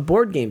extent, a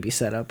board game be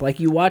set up. Like,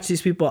 you watch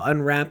these people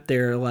unwrap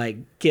their like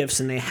gifts,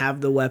 and they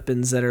have the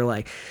weapons that are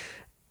like,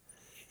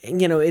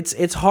 you know,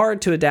 it's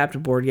hard to adapt a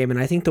board game, and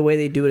I think the way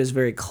they do it is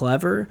very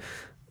clever.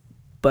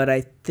 But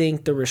I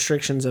think the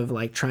restrictions of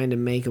like trying to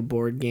make a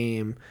board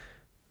game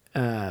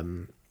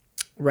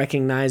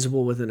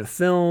recognizable within a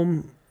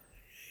film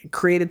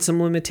created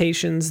some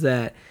limitations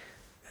that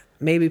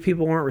maybe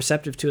people weren't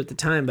receptive to at the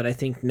time, but I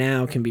think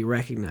now can be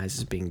recognized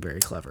as being very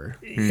clever.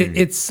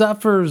 It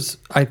suffers,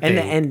 I think. And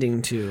the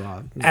ending too.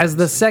 As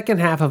the second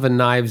half of a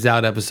Knives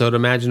Out episode,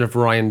 imagine if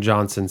Rian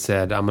Johnson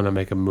said, I'm going to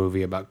make a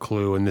movie about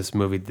Clue, and this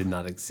movie did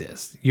not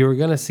exist. You're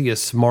going to see a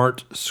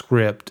smart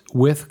script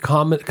with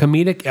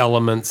comedic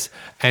elements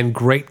and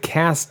great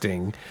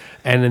casting.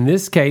 And in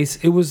this case,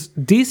 it was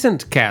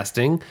decent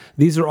casting.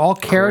 These are all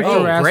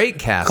character Great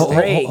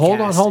casting.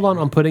 Hold on.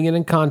 I'm putting it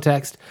in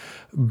context.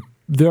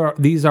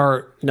 These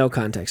are No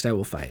context. I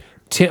will fight.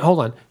 hold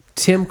on.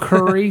 Tim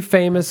Curry,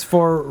 famous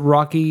for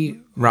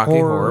Rocky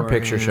Horror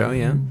Picture Show,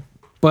 yeah.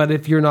 But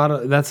if you're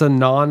not, that's a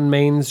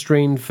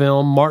non-mainstream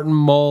film. Martin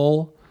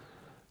Mull,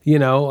 you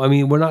know, I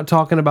mean, we're not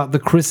talking about the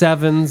Chris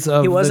Evans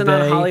of He wasn't the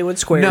day. on Hollywood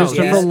Squares. No,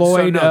 Christopher yes.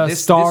 Lloyd, So, no,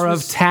 this star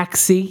was- of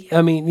Taxi.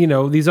 I mean, you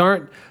know, these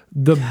aren't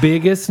the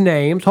biggest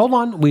names. Hold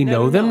on, we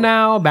know them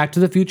now. Back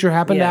to the Future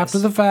happened Yes. after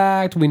the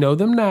fact. We know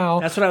them now.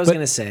 That's what I was But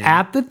gonna say.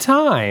 At the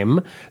time,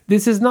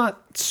 this is not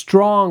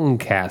strong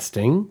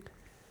casting.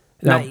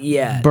 Now, Not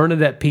yet.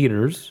 Bernadette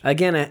Peters,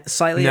 Again,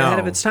 slightly No. ahead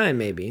of its time,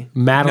 maybe.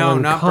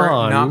 Madeline not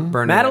Kahn. not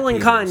Bernadette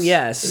Madeline Kahn, Peters.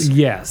 yes.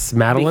 Yes,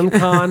 Madeline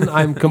Kahn.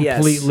 I'm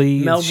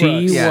completely. Mel She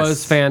Brooks. Yes.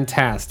 was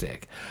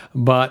fantastic.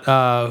 But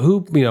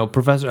who? You know,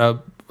 Professor.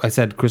 I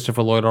said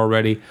Christopher Lloyd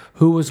already.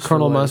 Who was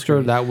Colonel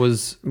Mustard? That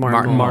was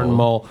Martin Martin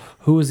Mull.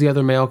 Who was the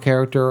other male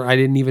character? I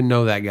didn't even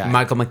know that guy.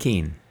 Michael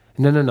McKean.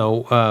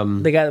 No.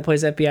 The guy that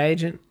plays FBI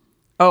agent.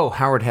 Oh,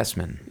 Howard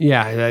Hessman.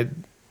 Yeah.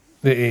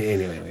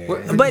 Anyway.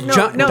 But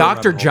no,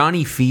 Dr.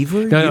 Johnny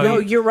Fever? No,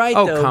 you're right,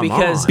 Oh, though, come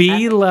because on.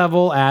 B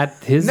level at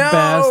his No,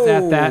 best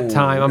at that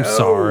time. I'm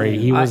sorry,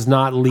 he was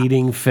not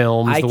leading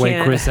films I the way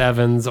can't- Chris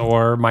Evans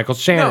or Michael No,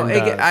 Shannon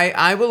does.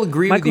 I will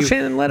agree Michael with you.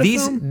 Shannon led a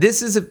film?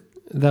 This is a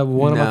The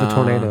one about the No.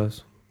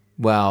 tornadoes.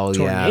 well, yeah,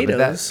 but Tornadoes.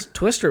 that's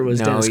Twister was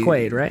No, Dennis he-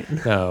 Quaid,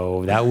 right?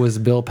 No, that was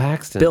Bill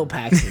Paxton. Bill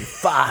Paxton.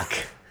 Fuck.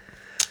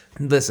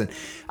 listen.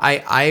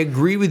 I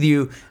agree with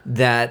you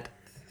that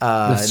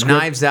script-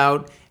 Knives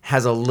Out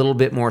has a little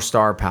bit more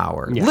star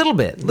power. Little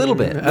bit more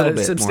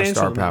substantial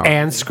star amount. power.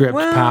 and script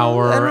Well,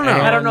 power. I don't know.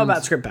 and- I don't know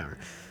about script power.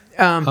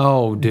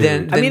 Oh, dude.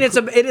 Then- I mean,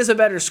 it is a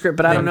better script,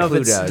 but I don't know if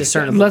Clue it's does.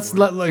 discernible.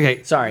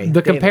 Okay. Sorry, The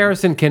David.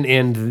 comparison can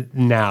end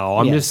now.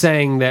 I'm Yes. just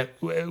saying that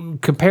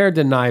compared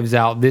to Knives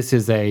Out, this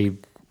is a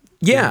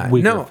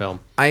weaker film.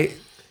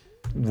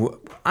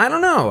 I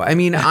don't know. I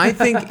mean, I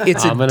think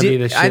it's I'm gonna be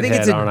the I think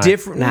it's shithead, a aren't I?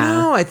 different.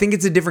 Nah. No, I think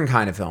it's a different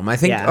kind of film. I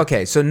think Yeah.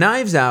 okay. So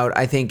Knives Out,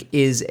 I think,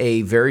 is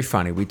a very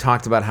funny. We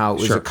talked about how it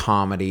was Sure. a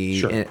comedy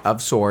Sure.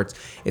 of sorts.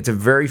 It's a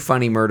very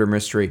funny murder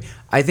mystery.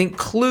 I think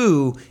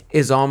Clue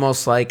is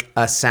almost like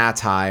a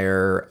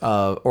satire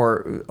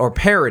or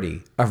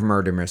parody of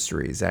murder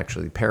mysteries.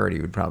 Actually, parody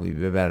would probably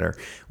be better.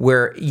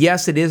 Where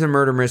yes, it is a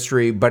murder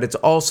mystery, but it's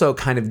also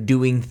kind of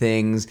doing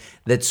things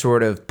that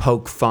sort of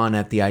poke fun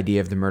at the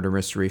idea of the murder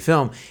mystery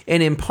film.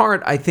 And in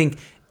part, I think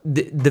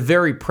the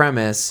very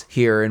premise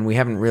here, and we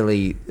haven't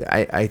really,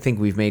 I think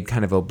we've made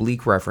kind of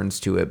oblique reference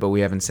to it, but we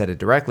haven't said it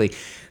directly.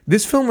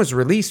 This film was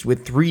released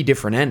with 3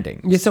 different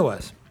endings. Yes, it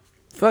was.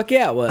 Fuck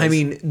yeah, it was. I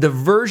mean, the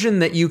version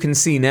that you can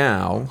see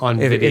now, On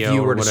if video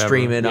you were or to whatever,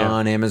 stream it yeah.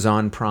 on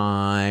Amazon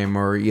Prime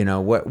or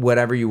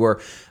whatever you were,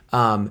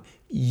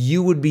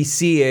 you would be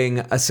seeing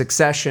a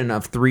succession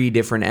of 3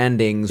 different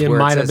endings. It where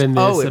might have says, been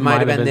this, Oh, it might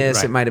have been this.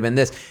 right. It might have been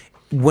this.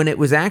 When it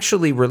was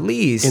actually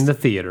released In the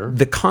theater.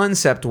 the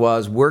concept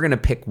was we're going to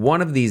pick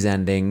one of these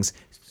endings,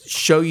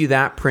 show you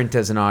that print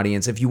as an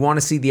audience. If you want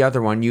to see the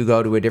other one, you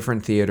go to a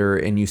different theater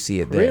and you see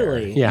it there.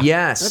 Really? Yeah.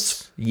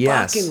 Yes.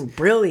 Yes. fucking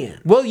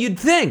brilliant. Well, you'd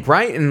think,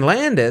 right? And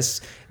Landis,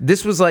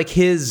 this was like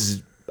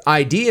his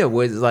idea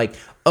was like,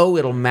 oh,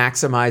 it'll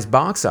maximize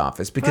box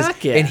office because,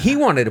 Fuck yeah. and he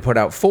wanted to put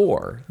out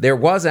 4. There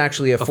was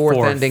actually a fourth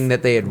fourth. ending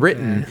that they had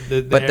written,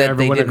 That but that they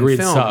everyone didn't agreed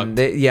film. sucked.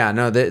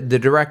 The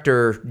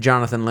director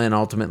Jonathan Lynn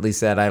ultimately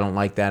said, I don't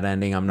like that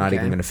ending. I'm not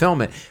even going to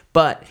film it.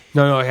 But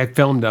No, I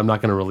filmed it. I'm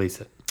not going to release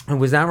it.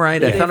 Was that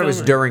right? I thought it was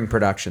filmed it. during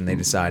production they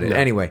decided.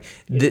 Anyway,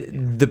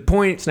 the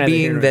point neither here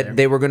being nor that there.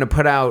 they were going to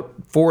put out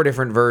 4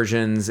 different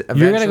versions.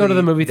 You're gonna go to the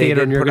Eventually, movie they theater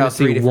did and you're put gonna out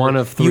 3 see different- one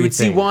of 3 You would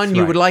see things, one,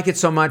 you right. would like it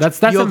so much.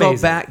 That's you'll amazing.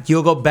 go back.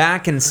 You'll go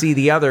back and see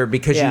the other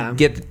because Yeah. you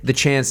get the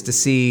chance to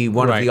see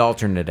one Right. of the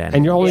alternate endings.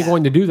 And you're only Yeah.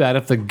 going to do that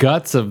if the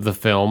guts of the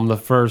film, the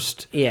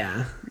first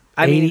Yeah.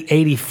 I mean,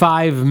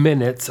 85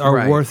 minutes, are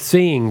Right. worth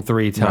seeing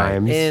 3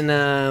 times. in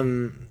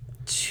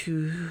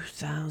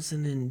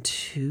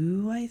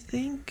 2002, I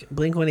think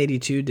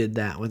Blink-182 did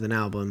that with an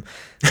album.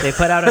 They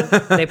put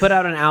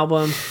out an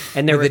album,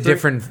 and there With were a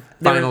different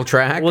final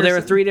track Well, or there were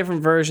something? 3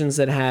 different versions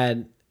that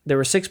had. There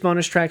were 6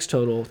 bonus tracks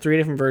total. 3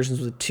 different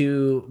versions with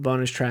 2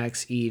 bonus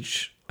tracks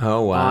each.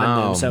 Oh,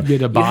 wow. On them. So You had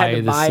to buy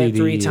the buy it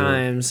 3 CD or-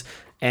 times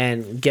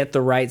and get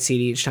the right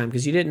CD each time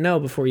because you didn't know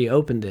before you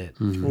opened it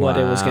what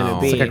it was going Wow.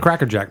 to be. It's like a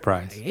Cracker Jack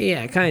prize.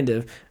 Yeah, kind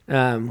of.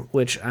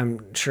 Which I'm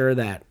sure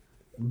that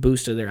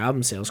boosted their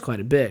album sales quite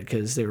a bit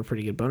because they were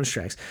pretty good bonus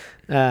tracks.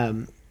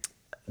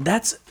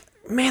 That's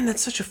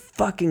such a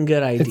fucking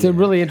good idea. It's a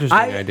really interesting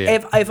idea.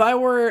 If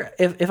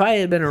I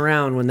had been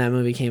around when that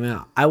movie came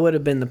out, I would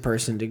have been the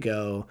person to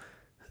go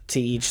to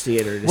each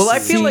theater. To Well, I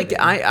see feel it. like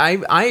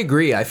I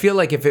agree. I feel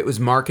like if it was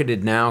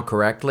marketed now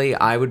correctly,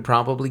 I would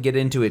probably get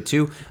into it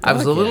too. I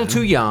was a little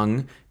too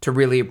young to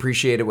really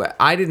appreciate it.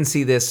 I didn't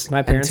see this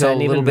My parents until a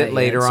hadn't little even bit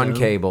met yet, later on so-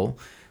 cable.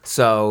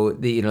 So,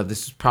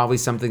 this is probably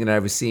something that I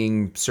was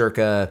seeing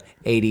circa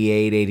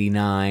 88,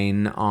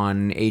 89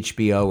 on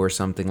HBO or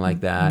something like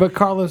that. But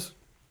Carlos,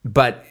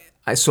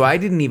 So I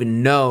didn't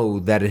even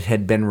know that it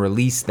had been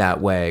released that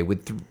way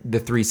with the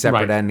 3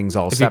 separate endings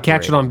all if separated. you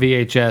catch it on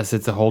VHS,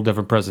 it's a whole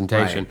different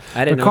presentation.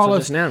 Right. I didn't But know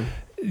Carlos, until just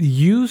now.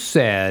 you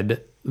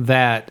said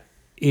that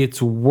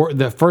it's worth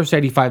the first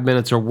 85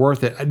 minutes are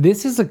worth it.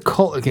 This is a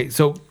cult. Okay,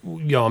 so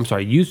I'm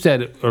sorry. You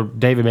said, or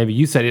David, maybe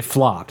you said it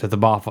flopped at the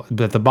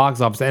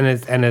box office,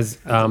 and as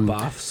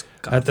Boff's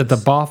at the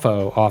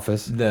Bofo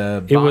office.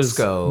 The It was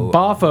Bosco.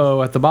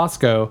 Bofo at the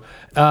Bosco.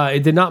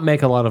 It did not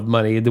make a lot of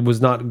money. It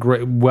was not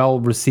well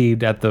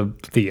received at the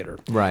theater.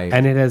 Right.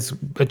 And it has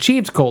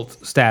achieved cult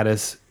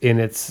status in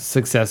its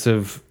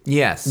successive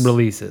Yes.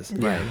 releases.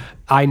 Right.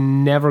 I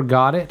never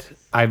got it.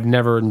 I've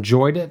never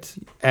enjoyed it,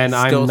 and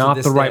Still I'm to not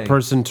this the right day.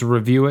 person to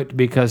review it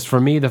because for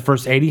me, the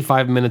first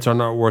 85 minutes are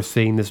not worth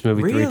seeing this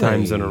movie 3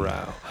 times in a Really?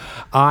 row.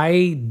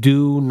 I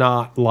do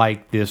not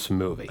like this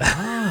movie.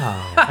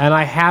 And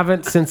I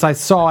haven't since I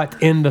saw it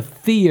in the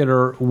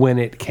theater when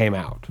it came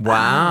out.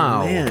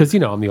 Wow. man. Because,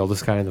 I'm the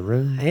oldest guy in the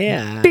room.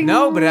 Yeah.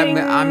 No, but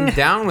I'm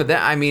down with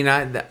that. I mean,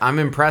 I'm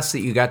impressed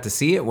that you got to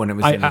see it when it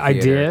was in the I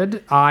theater.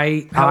 did. How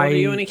old were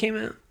you when it came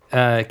out?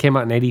 It came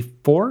out in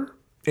 84,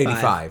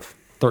 85.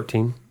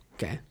 13.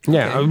 Okay.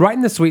 Yeah, right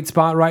in the sweet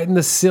spot, right in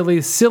the silly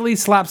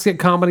slapstick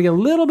comedy. A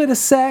little bit of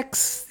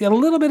sex, a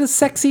little bit of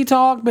sexy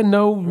talk, but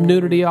no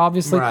nudity,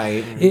 obviously.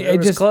 Right. It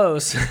was just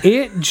close.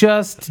 It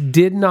just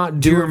did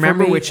not do. Do you it for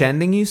remember me. which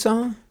ending you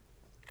saw?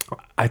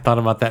 I thought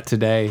about that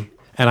today,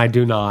 and I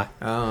do not.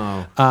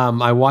 Oh.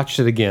 I watched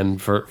it again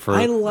for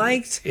I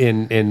liked.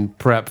 in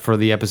prep for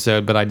the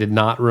episode, but I did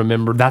not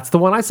remember. That's the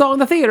one I saw in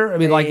the theater. I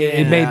mean, like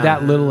it made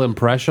that little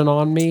impression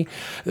on me.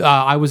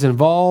 I was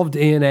involved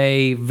in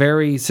a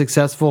very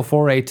successful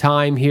for a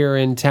time here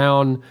in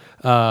town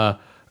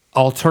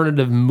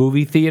alternative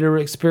movie theater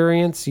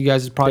experience. You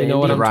guys probably know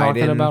what I'm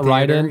talking about.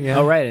 Right in. Yeah.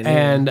 Oh, right in.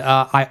 And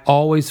I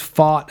always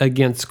fought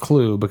against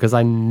Clue because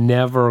I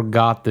never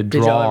got the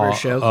draw y'all ever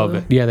show of Clue?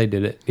 it. Yeah, they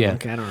did it. Yeah.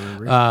 Okay, I don't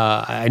remember.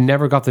 I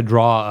never got the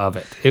draw of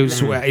it. It was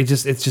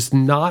it's just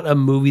not a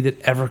movie that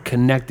ever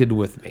connected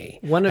with me.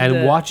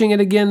 Watching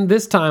it again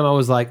this time, I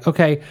was like,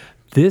 okay,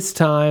 this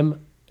time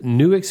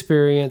new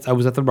experience. I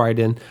was at the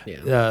Ride-In,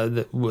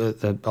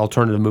 the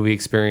alternative movie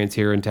experience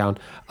here in town.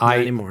 Not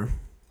anymore.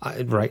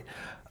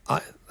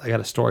 I got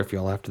a story for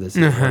y'all after this.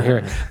 If you want to hear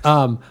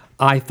it.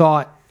 I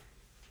thought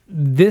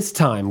this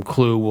time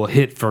Clue will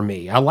hit for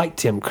me. I like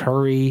Tim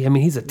Curry. I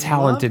mean, he's a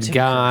talented Tim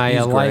guy.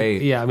 He's I like,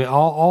 great. I mean,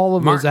 all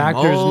of those Martin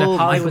actors. Mull,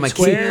 Hollywood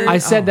Michael Squares. McKean. I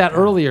said that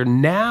earlier.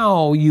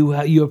 Now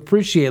you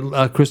appreciate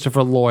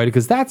Christopher Lloyd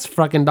because that's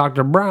fucking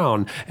Dr.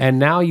 Brown, and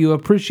now you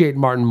appreciate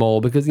Martin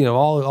Mull because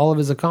all of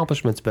his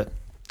accomplishments. But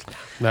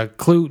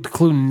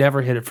Clue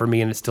never hit it for me,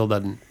 and it still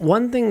doesn't.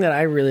 One thing that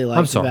I really I'm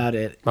liked sorry. about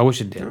it. I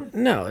wish it did.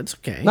 No, it's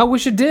okay. I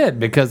wish it did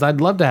because I'd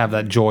love to have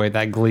that joy,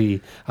 that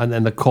glee, and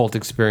then the cult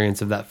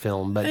experience of that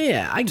film. But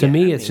Yeah, I to get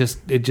me, it.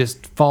 it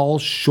just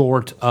falls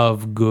short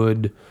of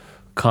good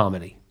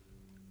comedy.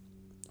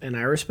 And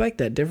I respect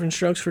that. Different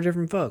strokes for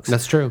different folks.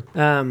 That's true.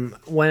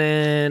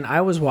 When I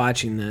was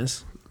watching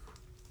this,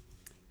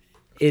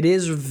 it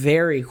is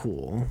very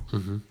cool,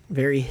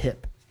 very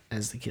hip,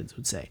 as the kids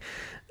would say,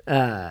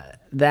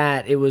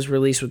 that it was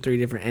released with 3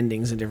 different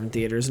endings in different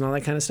theaters and all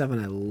that kind of stuff.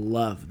 And I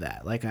love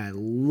that. Like, I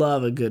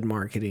love a good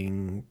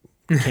marketing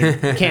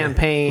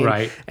campaign,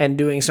 Right. and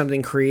doing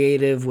something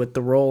creative with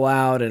the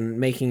rollout and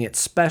making it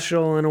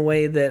special in a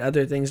way that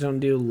other things don't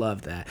do.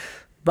 Love that.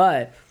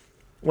 But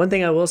one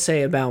thing I will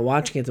say about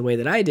watching it the way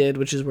that I did,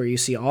 which is where you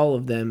see all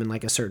of them in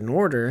like a certain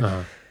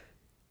order,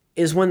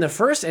 is when the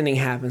first ending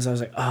happens, I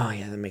was like, oh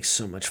yeah, that makes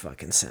so much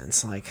fucking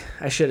sense. Like,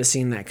 I should have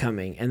seen that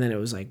coming. And then it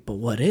was like, but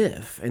what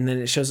if? And then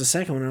it shows the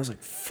second one, and I was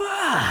like,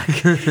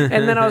 fuck.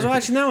 And then I was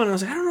watching that one, and I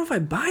was like, I don't know if I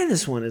buy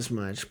this one as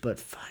much, but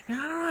fuck, I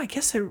don't know. I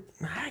guess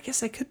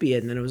that could be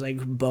it. And then it was like,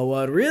 but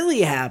what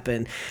really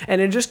happened?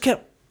 And it just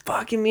kept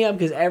fucking me up,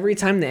 because every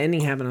time the ending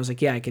happened, I was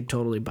like, yeah, I could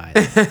totally buy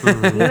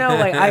that. You know,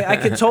 like I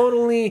could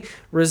totally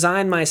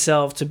resign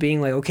myself to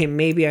being like, okay,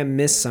 maybe I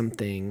missed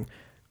something,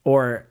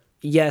 or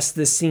yes,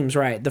 this seems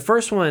right. The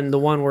first one, the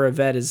one where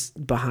Yvette is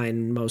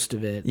behind most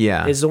of it,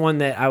 is the one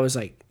that I was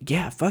like,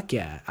 yeah, fuck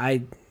yeah,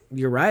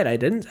 you're right. I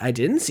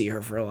didn't see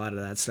her for a lot of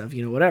that stuff,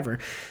 you know, whatever.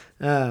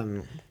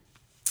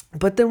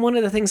 But then one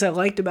of the things I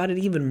liked about it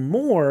even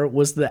more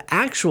was the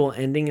actual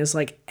ending is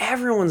like,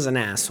 everyone's an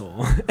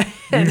asshole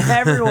and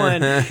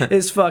everyone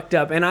is fucked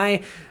up. And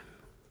I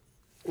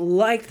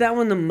liked that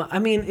one. I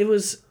mean, it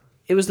was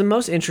the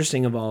most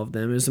interesting of all of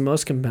them. It was the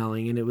most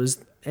compelling, and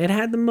it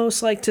had the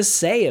most like to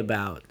say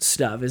about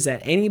stuff, is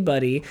that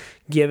anybody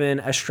given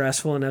a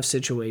stressful enough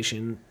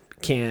situation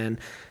can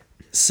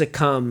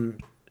succumb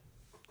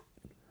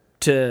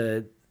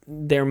to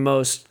their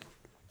most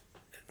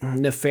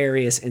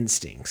nefarious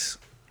instincts.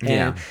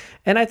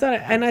 And I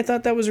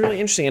thought that was really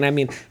interesting. And I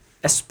mean,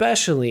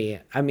 especially,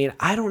 I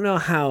don't know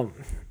how,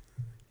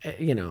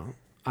 you know,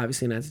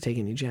 obviously not to take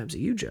any jabs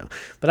at you, Joe,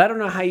 but I don't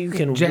know how you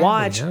can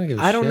watch.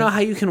 I don't know how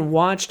you can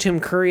watch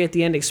Tim Curry at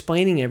the end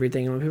explaining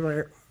everything, and when people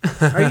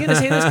are you gonna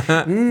say this?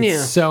 No.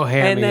 It's so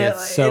hammy.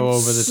 It's so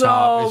over the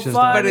top. It's just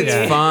but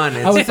it's fun.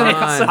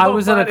 I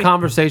was in a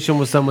conversation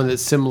with someone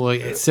that's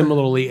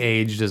similarly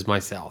aged as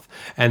myself,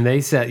 and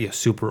they said,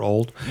 super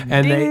old,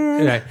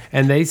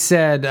 and they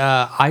said,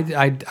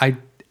 I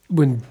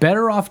when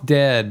Better Off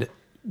Dead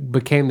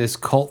became this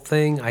cult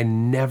thing, I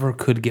never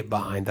could get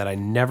behind that. I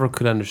never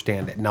could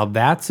understand it. Now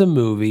that's a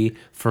movie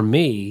for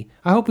me.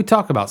 I hope we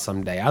talk about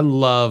someday. I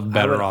love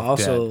Better Off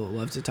Dead. I would also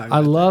love to talk about I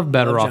love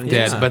Better Off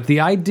Dead. But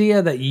the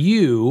idea that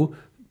you,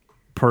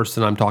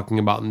 person I'm talking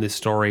about in this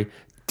story,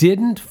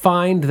 didn't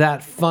find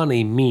that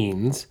funny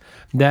means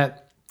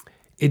that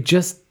it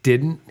just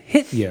didn't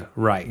hit you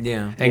right.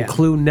 And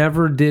Clue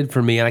never did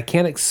for me. And I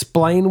can't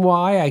explain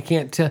why. I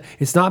can't tell.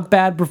 It's not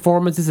bad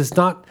performances. It's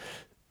not...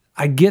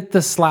 I get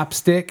the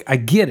slapstick. I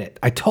get it.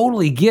 I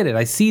totally get it.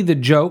 I see the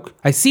joke.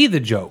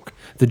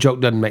 The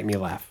joke doesn't make me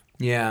laugh.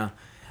 Yeah.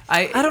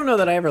 I don't know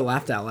that I ever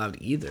laughed out loud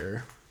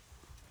either.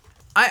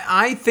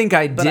 I think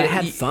I did. But I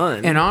had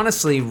fun. And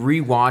honestly,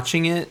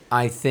 rewatching it,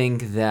 I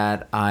think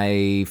that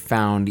I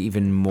found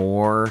even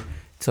more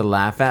to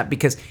laugh at,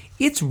 because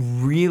it's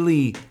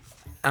really,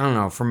 I don't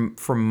know,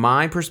 from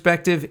my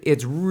perspective,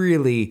 it's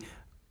really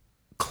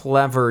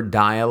clever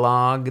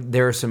dialogue.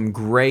 There are some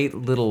great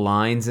little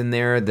lines in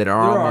there that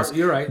are almost,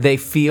 you're right. They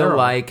feel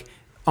like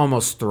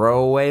almost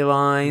throwaway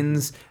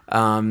lines.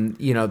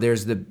 You know,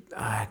 there's the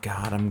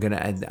God, I'm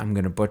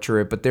gonna butcher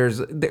it, but there's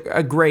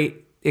a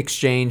great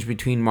exchange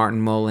between Martin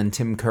Mull and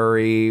Tim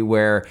Curry,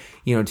 where,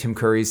 you know, Tim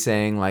Curry's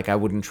saying like, I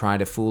wouldn't try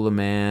to fool a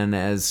man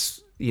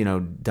as, you know,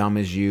 dumb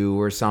as you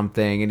or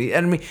something, and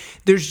I mean,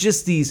 there's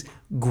just these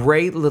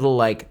great little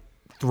like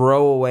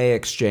throwaway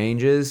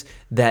exchanges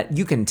that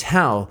you can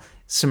tell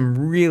some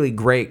really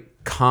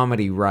great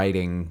comedy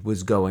writing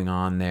was going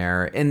on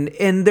there,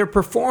 and they're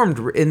performed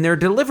and they're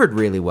delivered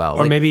really well.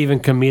 Or maybe even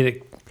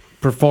comedic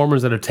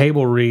performers at a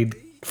table read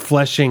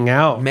fleshing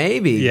out.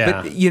 Maybe.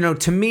 Yeah. But, you know,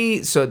 to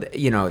me, so,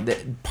 you know,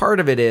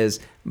 part of it is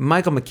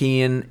Michael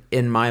McKean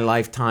in my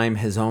lifetime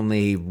has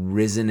only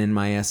risen in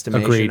my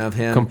estimation of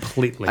him.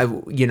 Completely.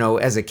 You know,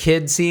 as a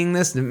kid seeing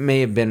this, it may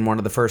have been one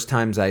of the first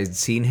times I'd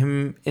seen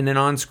him in an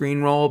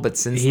on-screen role, but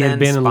since he then, had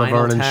been in Spinal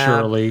Laverne and Tap,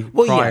 Shirley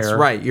well, prior. yes,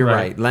 right, you're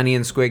right. Lenny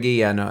and Squiggy,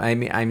 yeah, no, I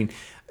mean,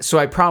 so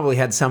I probably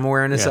had some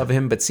awareness of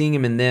him, but seeing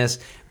him in this,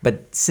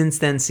 but since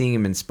then, seeing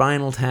him in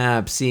Spinal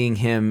Tap, seeing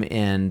him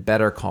in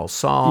Better Call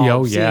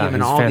Saul, he's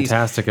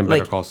fantastic in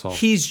Better Call Saul.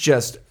 He's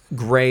just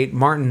great.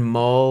 Martin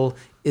Mull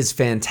is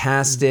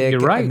fantastic. You're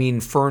right. I mean,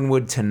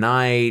 Fernwood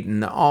Tonight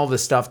and all the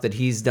stuff that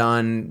he's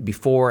done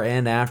before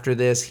and after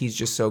this, he's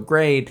just so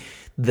great.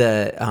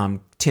 The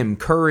Tim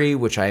Curry,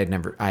 which I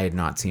had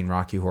not seen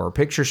Rocky Horror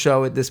Picture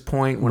Show at this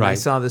point when I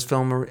saw this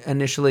film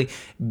initially,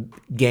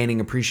 gaining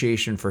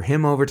appreciation for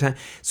him over time.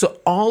 So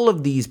all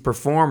of these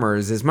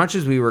performers, as much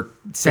as we were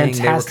saying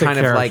fantastic they were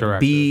kind of like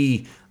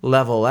B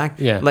level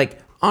actors, like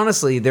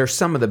honestly, they're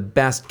some of the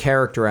best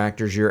character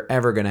actors you're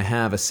ever going to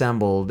have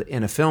assembled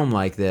in a film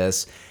like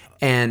this.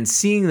 And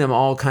seeing them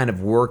all kind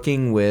of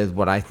working with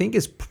what I think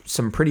is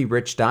some pretty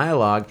rich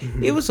dialogue,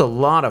 it was a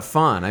lot of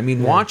fun. I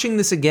mean, watching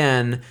this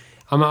again...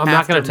 I'm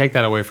not going to take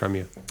that away from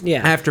you.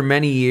 Yeah. After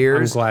many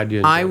years, I'm glad you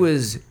enjoyed I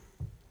was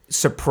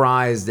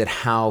surprised at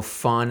how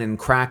fun and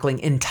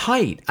crackling and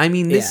tight. I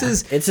mean, this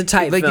is... It's a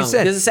tight like film. You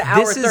said, this is an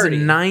hour 30. This is a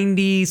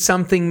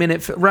 90-something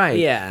minute... Right.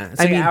 Yeah. It's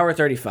like an hour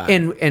 35.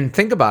 And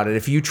think about it.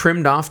 If you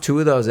trimmed off 2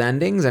 of those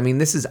endings, I mean,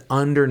 this is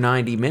under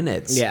 90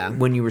 minutes Yeah.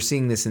 when you were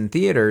seeing this in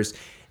theaters.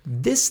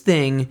 This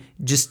thing,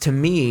 just to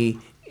me...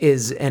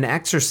 is an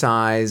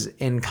exercise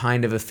in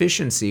kind of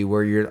efficiency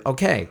where you're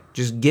okay,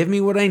 just give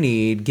me what I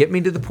need, get me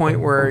to the point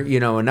where, you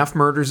know, enough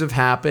murders have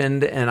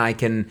happened and I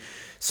can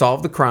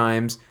solve the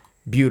crimes.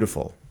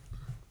 Beautiful.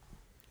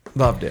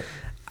 Loved it.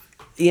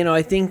 You know,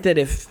 I think that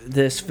if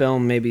this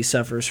film maybe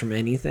suffers from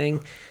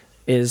anything,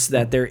 is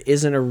that there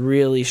isn't a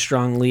really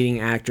strong leading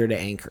actor to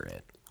anchor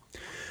it.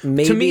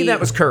 Maybe, to me, that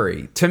was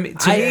Curry. To me,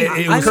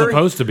 it was Curry,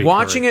 supposed to be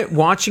watching Curry. it.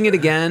 Watching it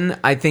again,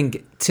 I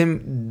think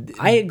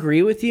I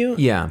agree with you.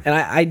 Yeah. And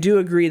I do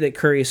agree that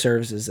Curry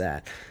serves as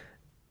that.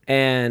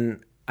 And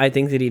I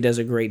think that he does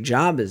a great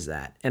job as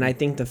that. And I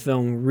think the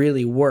film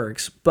really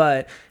works.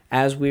 But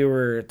as we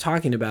were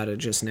talking about it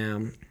just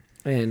now,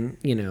 and,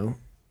 you know,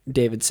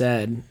 David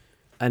said,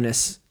 an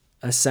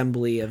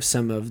assembly of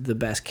some of the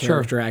best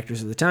character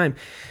actors of the time.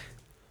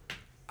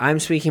 I'm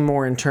speaking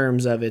more in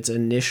terms of its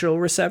initial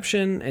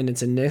reception and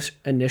its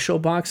initial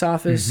box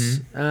office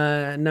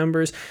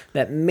numbers.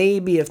 That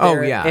maybe if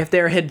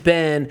there had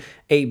been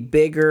a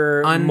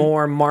bigger,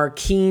 more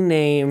marquee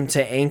name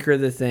to anchor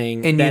the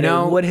thing, and that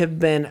it would have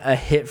been a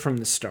hit from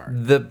the start.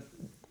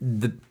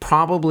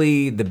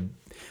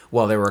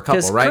 Well, there were a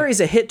couple, right?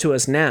 Curry's a hit to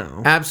us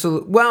now.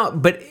 Absolutely. Well,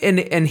 but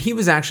and he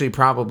was actually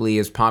probably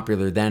as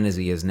popular then as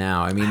he is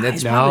now. I mean,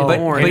 that's No, but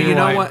you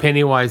know what?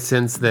 Pennywise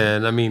since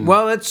then. I mean,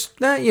 Well, that's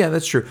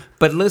true.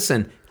 But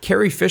listen,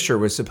 Carrie Fisher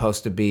was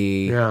supposed to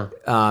be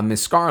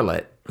Miss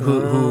Scarlet,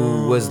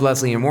 who was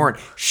Leslie Ann Warren.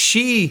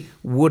 She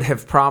would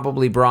have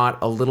probably brought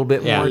a little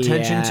bit more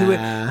attention to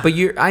it.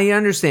 But I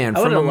understand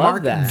from a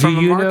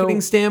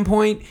marketing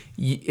standpoint,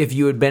 if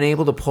you had been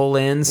able to pull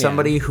in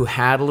somebody who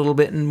had a little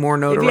bit more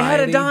notoriety. If you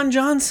had a Don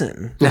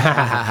Johnson.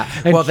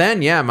 Well, then,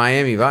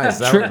 Miami Vice.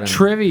 That would've been-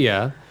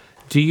 Trivia.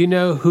 Do you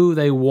know who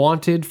they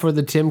wanted for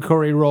the Tim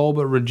Curry role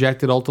but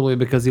rejected ultimately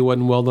because he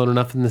wasn't well known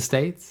enough in the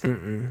States?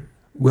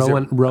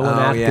 Rowan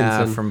Atkinson.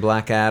 Yeah, from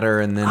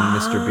Blackadder and then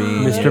Mr.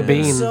 Bean. Mr.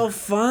 Bean. That's so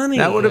funny.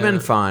 That would have been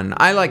fun.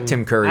 I like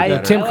Tim Curry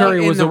better. Tim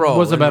Curry was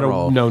a better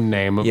role. known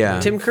name. Yeah.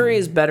 Tim Curry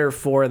is better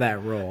for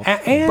that role.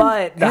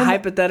 But the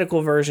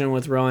hypothetical version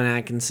with Rowan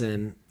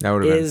Atkinson That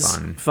would have been is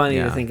fun. funny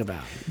Yeah. to think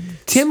about.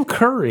 Tim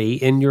Curry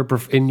in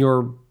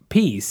your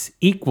piece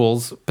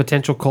equals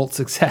potential cult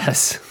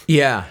success.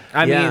 Yeah.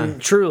 I mean,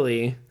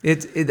 truly.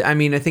 I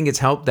mean, I think it's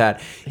helped that.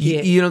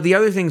 You know, the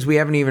other things we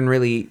haven't even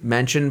really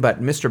mentioned,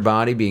 but Mr.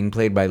 Body being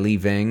played by Lee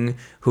Ving,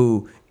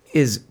 who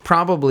is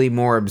probably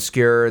more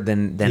obscure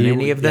than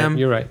any of them.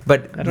 you're right.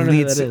 But I don't know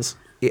who that is.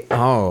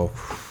 Oh,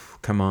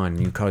 come on!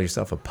 You call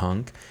yourself a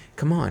punk?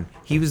 Come on!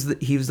 He was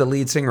the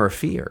lead singer of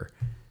Fear.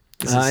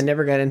 I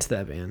never got into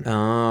that band.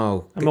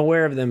 Oh, I'm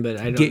aware of them, but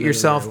I don't get know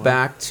yourself them very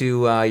well. back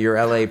to your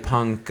LA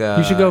punk.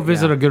 You should go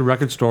visit a good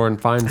record store and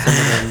find some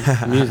of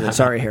them music.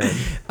 Sorry,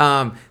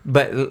 Harold.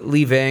 But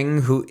Lee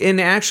Ving, who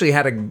actually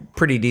had a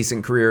pretty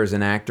decent career as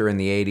an actor in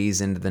the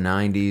 80s into the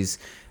 90s,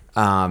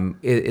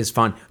 is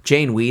fun.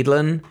 Jane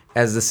Wiedlin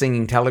as the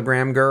singing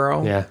telegram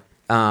girl. Yeah.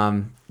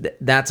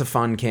 That's a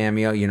fun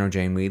cameo. You know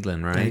Jane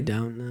Wiedlin, right? I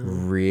don't know.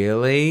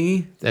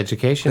 Really?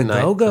 Education The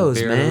night.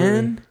 Go-Go's,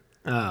 man.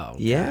 Oh,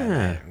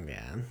 Yeah.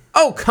 yeah.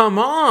 Oh, come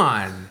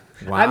on.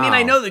 Wow. I mean,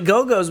 I know the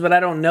Go-Go's, but I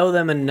don't know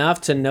them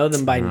enough to know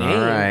them by name.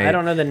 right. I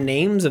don't know the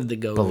names of the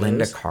Go-Go's.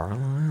 Belinda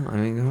Carlisle. I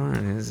mean, come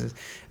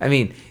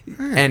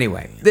on.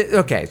 Anyway.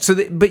 Okay. So,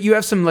 but you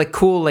have some like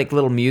cool, like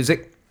little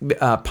music,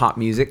 pop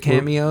music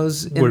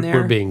cameos in there.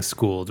 We're being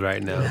schooled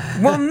right now.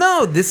 Well,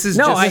 no. This is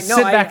No, just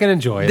Sit back and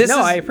enjoy it.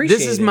 I appreciate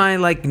This is it. my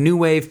like new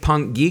wave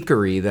punk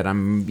geekery that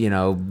I'm,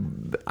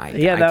 I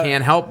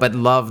can't help but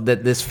love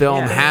that this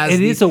film has.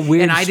 It is a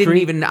weird and I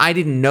streak.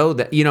 didn't know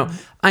that.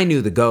 I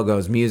knew the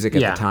Go-Go's music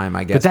at the time.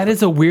 I guess, But that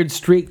is a weird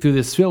streak through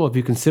this film if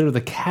you consider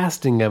the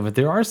casting of it.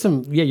 There are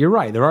some. Yeah, you're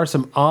right. There are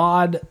some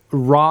odd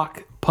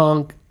rock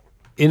punk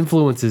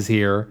influences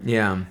here.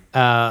 Yeah.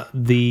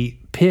 The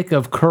pick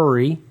of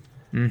Curry,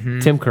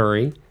 Tim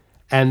Curry,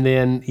 and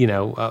then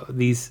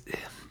these.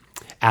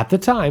 At the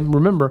time,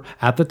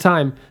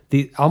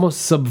 the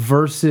almost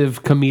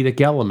subversive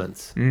comedic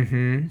elements.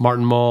 Mm-hmm.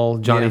 Martin Mull,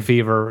 Johnny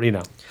Fever,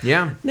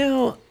 Yeah.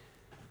 Now,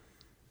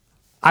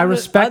 I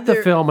respect the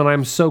film, and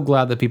I'm so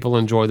glad that people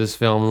enjoy this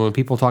film. And when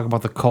people talk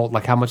about the cult,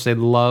 like how much they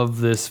love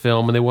this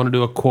film, and they want to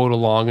do a quote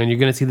along, and you're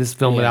going to see this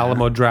film at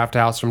Alamo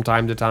Drafthouse from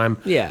time to time,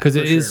 because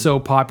it is so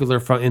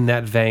popular in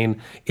that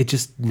vein. It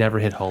just never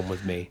hit home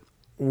with me.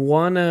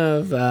 one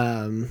of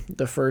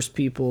the first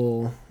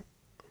people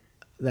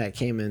that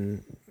came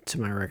in to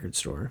my record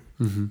store,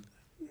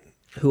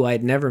 who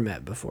I'd never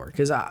met before,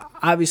 because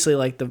obviously,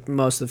 like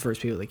most of the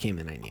first people that came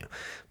in, I knew,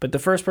 but the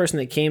first person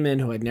that came in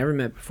who I'd never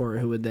met before,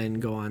 who would then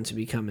go on to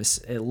become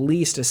at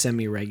least a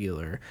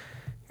semi-regular,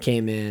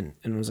 came in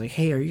and was like,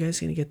 "Hey, are you guys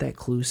gonna get that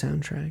Clue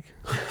soundtrack?"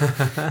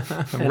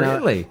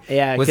 Really?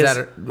 Yeah. Was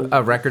that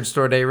a record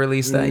store day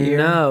release that year?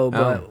 No,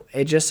 but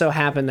it just so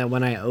happened that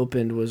when I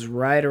opened was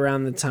right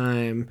around the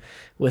time,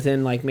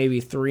 within like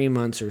maybe 3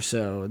 months or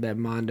so, that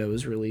Mondo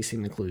was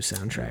releasing the Clue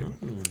soundtrack.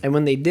 And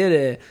when they did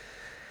it,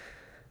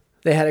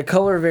 they had a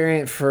color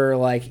variant for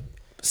like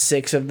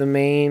 6 of the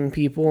main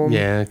people.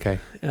 Yeah, okay.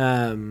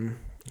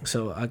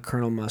 So a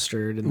Colonel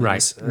Mustard and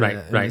Right. and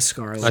the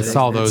Scarlet. I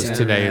saw those It's,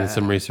 today in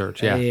some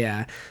research. Yeah.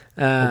 Yeah.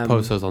 We'll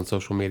post those on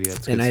social media.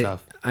 It's good And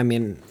stuff. I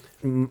mean,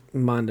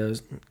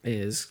 Mondo's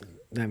is.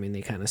 I mean,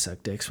 they kind of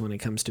suck dicks when it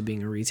comes to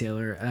being a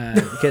retailer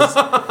because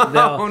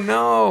Oh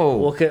no!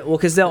 well,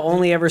 because they'll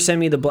only ever send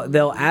me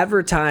they'll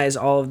advertise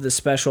all of the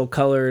special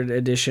colored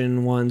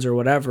edition ones or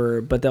whatever,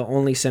 but they'll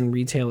only send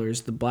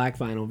retailers the black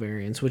vinyl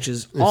variants, which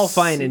is all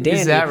fine and dandy.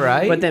 Is that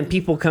right? But then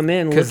people come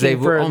in Because they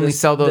looking for only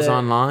sell those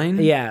online.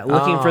 Yeah,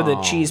 looking for the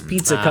Oh, cheese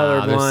pizza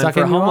colored They're one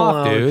sucking for you Home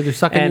off, Alone. dude. They're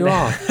sucking you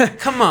off.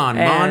 Come on,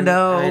 And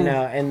Mondo. I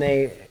know,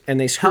 and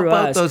they screw Help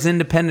out us. those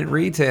independent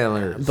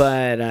retailers.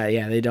 But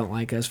yeah, they don't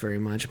like us very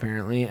much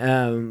apparently.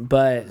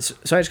 But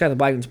so I just got the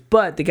black ones.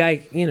 But the guy,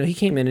 he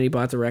came in and he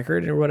bought the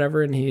record or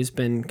whatever, and he's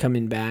been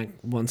coming back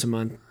once a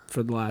month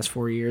for the last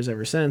 4 years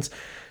ever since.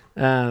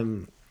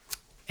 And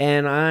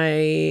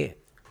I,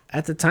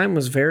 at the time,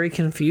 was very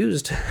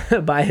confused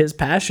by his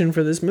passion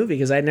for this movie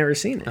because I'd never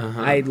seen it.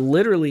 I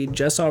literally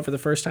just saw it for the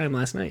first time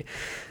last night,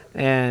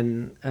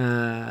 and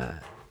yeah,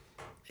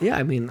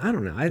 I mean, I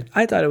don't know.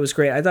 I thought it was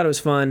great. I thought it was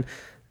fun.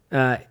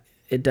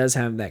 It does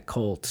have that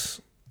cult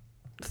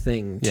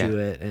thing to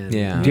it. And,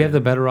 Yeah. Do you have the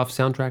Better Off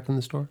soundtrack in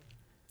the store?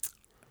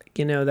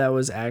 that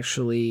was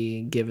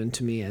actually given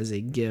to me as a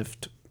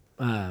gift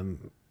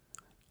on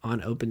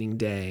opening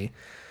day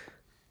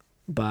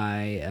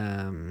by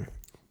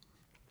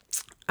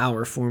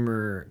our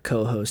former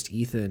co-host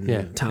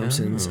Ethan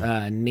Thompson's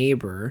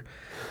neighbor,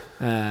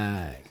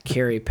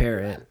 Carrie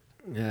Parrott,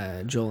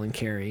 Joel and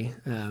Carrie.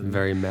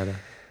 Very meta.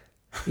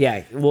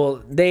 Yeah,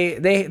 well, they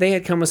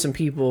had come with some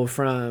people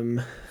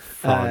from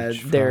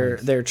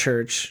their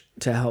church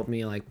to help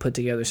me like put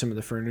together some of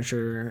the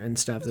furniture and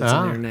stuff that's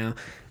in there now.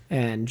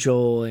 And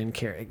Joel and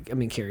Carrie,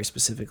 Carrie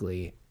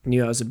specifically,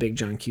 knew I was a big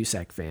John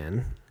Cusack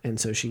fan, and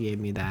so she gave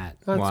me that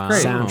Wow.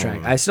 great.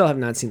 soundtrack. I still have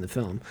not seen the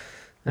film.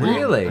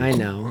 Really? I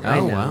know. Oh, I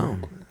know. wow.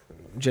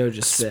 Joe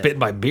just spit. Spit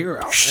my beer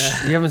out.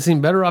 You haven't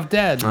seen Better Off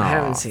Dead? I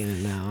haven't seen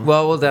it now.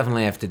 Well, we'll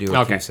definitely have to do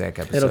a Okay. Cusack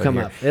episode. It'll come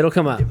here. up. It'll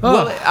come up.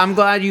 Well, I'm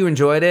glad you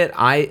enjoyed it.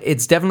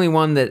 It's definitely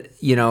one that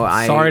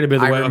I. Sorry to be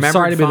the I wet- I'm remembered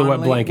sorry to be the wet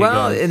fondly. blanket,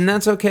 Well, guys. and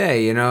that's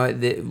okay.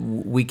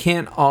 We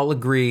can't all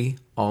agree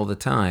all the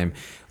time.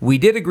 We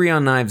did agree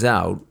on Knives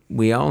Out.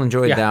 We all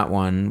enjoyed that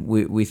one.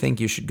 We think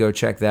you should go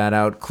check that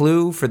out.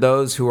 Clue, for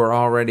those who are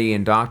already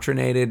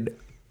indoctrinated,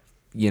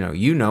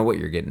 you know what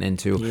you're getting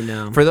into.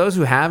 For those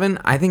who haven't,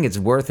 I think it's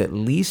worth at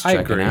least I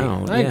checking agree.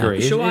 out. I agree.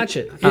 You should watch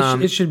it.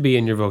 It should be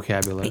in your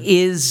vocabulary.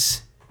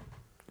 Is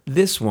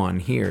this one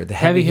here, the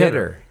heavy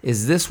hitter,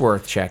 is this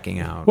worth checking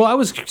out? Well, I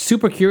was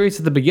super curious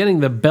at the beginning.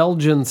 The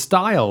Belgian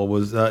style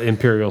was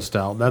Imperial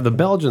style. Now, the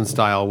Belgian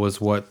style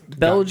was what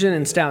Belgian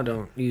and stout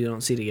you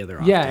don't see together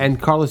often. Yeah, and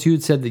Carlos, you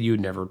had said that you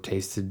had never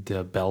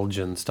tasted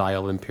Belgian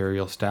style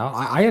Imperial stout.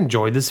 I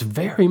enjoyed this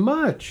very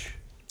much.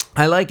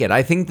 I like it.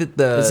 I think that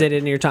Is it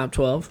in your top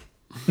 12?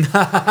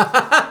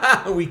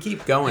 we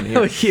keep going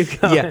here. We keep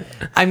going. Yeah,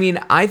 I mean,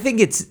 I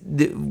think it's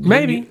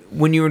Maybe.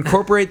 when you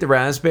incorporate the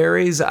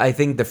raspberries, I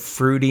think the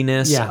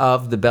fruitiness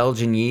of the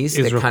Belgian yeast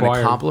Is that kind of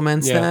required.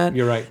 complements Yeah, that.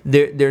 you're right.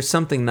 There's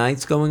something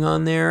nice going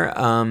on there.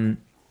 I'm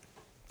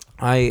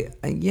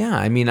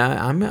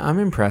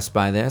impressed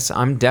by this.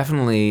 I'm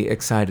definitely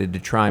excited to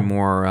try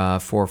more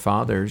Four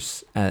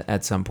Fathers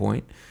at some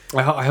point.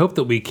 I hope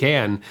that we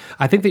can.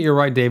 I think that you're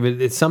right, David.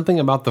 It's something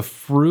about the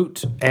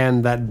fruit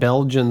and that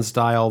Belgian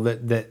style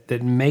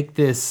that make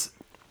this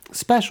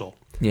special.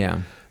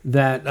 Yeah.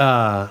 That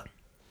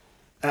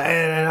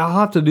and I'll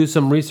have to do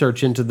some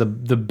research into the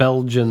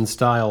Belgian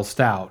style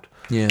stout.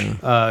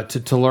 Yeah.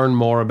 To learn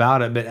more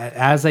about it. But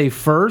as a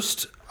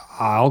first,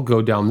 I'll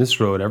go down this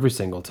road every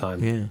single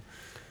time. Yeah.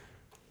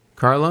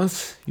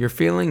 Carlos, your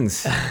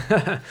feelings?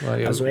 I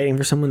was waiting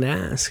for someone to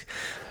ask.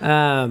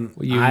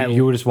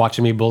 You were just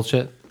watching me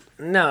bullshit?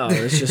 No,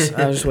 it's just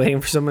I was just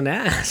waiting for someone to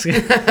ask.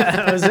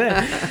 That was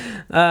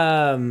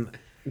it.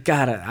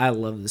 God, I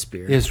love this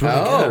beer. It's really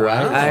good,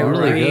 right? I It's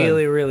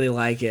really, good. really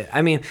like it.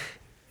 I mean,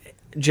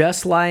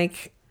 just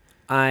like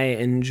I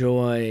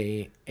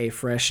enjoy a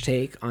fresh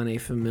take on a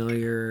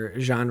familiar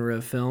genre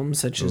of film,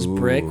 such as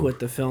Brick with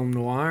the film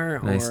noir,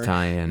 Nice or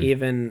tie-in.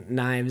 even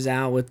Knives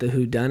Out with the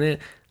whodunit.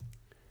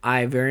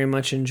 I very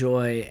much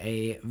enjoy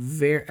a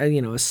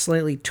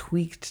slightly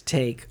tweaked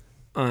take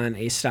on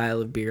a style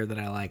of beer that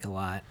I like a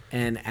lot.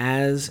 And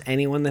as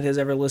anyone that has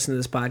ever listened to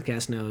this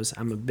podcast knows,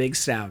 I'm a big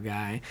stout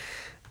guy.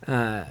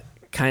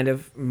 Kind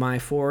of my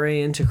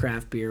foray into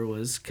craft beer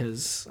was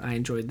because I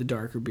enjoyed the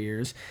darker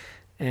beers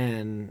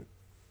and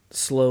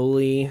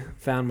slowly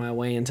found my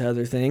way into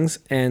other things.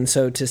 And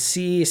so to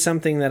see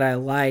something that I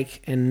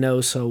like and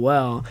know so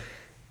well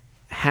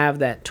have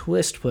that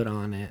twist put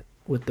on it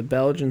with the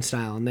Belgian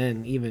style, and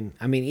then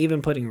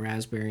even putting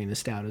raspberry in a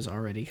stout is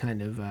already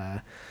kind of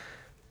a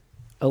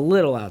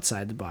little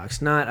outside the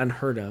box. Not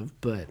unheard of,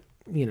 but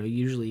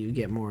usually you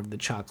get more of the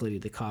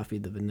chocolatey, the coffee,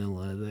 the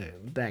vanilla,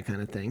 that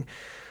kind of thing.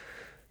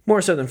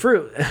 More so than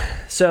fruit.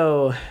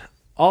 So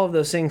all of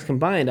those things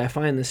combined, I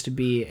find this to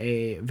be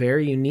a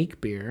very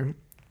unique beer,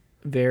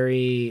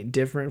 very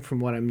different from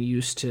what I'm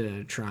used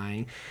to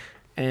trying.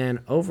 and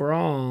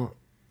overall,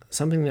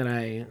 something that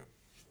I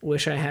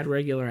wish I had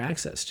regular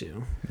access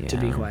to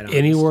be quite honest.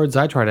 Any words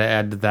I try to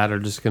add to that are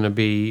just going to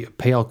be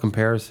pale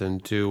comparison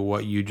to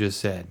what you just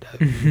said.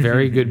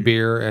 Very good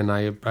beer, and I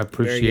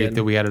appreciate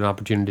that we had an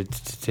opportunity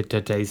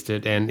to taste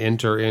it and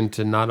enter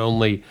into not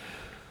only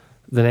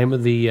the name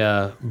of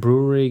the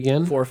brewery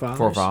again,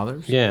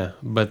 Forefathers. Yeah,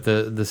 but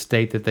the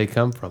state that they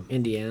come from,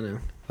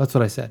 Indiana. That's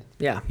what I said.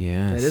 Yeah,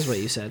 Yes. that is what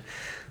you said.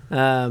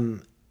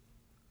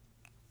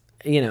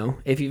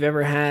 If you've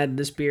ever had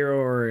this beer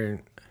or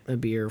a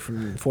beer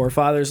from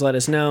Forefathers, let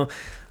us know.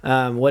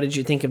 What did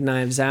you think of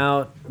Knives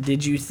Out?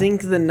 Did you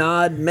think the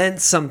nod meant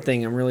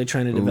something? I'm really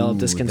trying to develop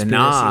this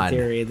conspiracy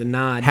theory. The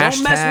nod.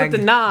 Don't mess with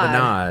the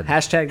nod.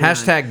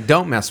 Hashtag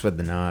don't mess with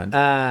the nod.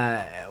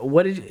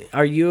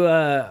 Are you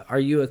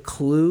a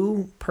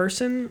Clue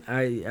person?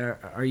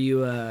 Are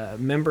you a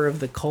member of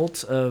the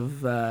cult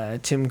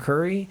of Tim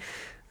Curry?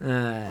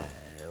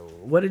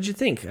 What did you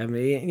think? I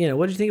mean,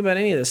 what did you think about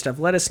any of this stuff?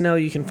 Let us know.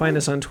 You can find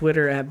us on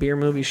Twitter at Beer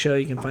Movie Show.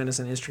 You can find us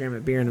on Instagram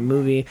at Beer and a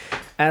Movie.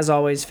 As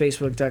always,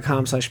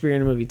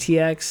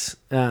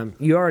 Facebook.com/BeerandAMovieTX.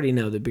 You already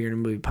know that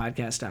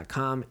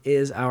BeerandAMoviePodcast.com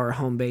is our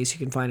home base. You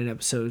can find an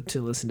episode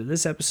to listen to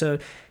this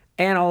episode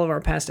and all of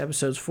our past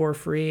episodes for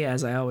free.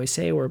 As I always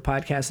say, we're a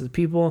podcast of the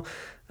people.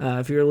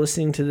 If you're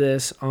listening to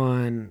this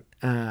on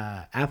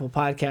Apple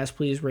Podcasts,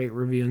 please rate,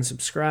 review, and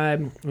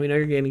subscribe. We know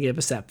you're going to give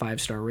us that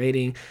 5-star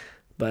rating.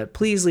 But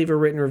please leave a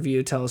written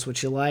review. Tell us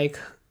what you like,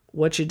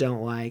 what you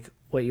don't like,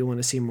 what you want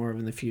to see more of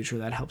in the future.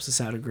 That helps us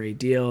out a great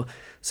deal.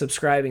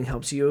 Subscribing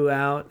helps you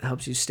out,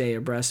 helps you stay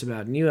abreast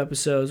about new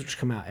episodes, which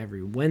come out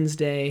every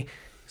Wednesday.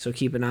 So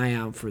keep an eye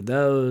out for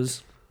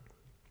those.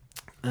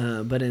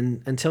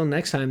 Until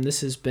next time, this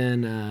has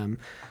been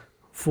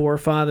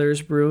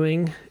Forefathers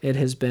Brewing. It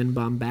has been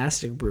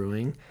Bombastic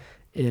Brewing.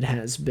 It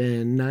has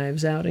been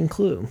Knives Out and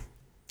Clue.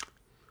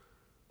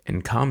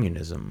 And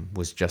communism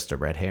was just a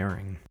red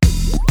herring.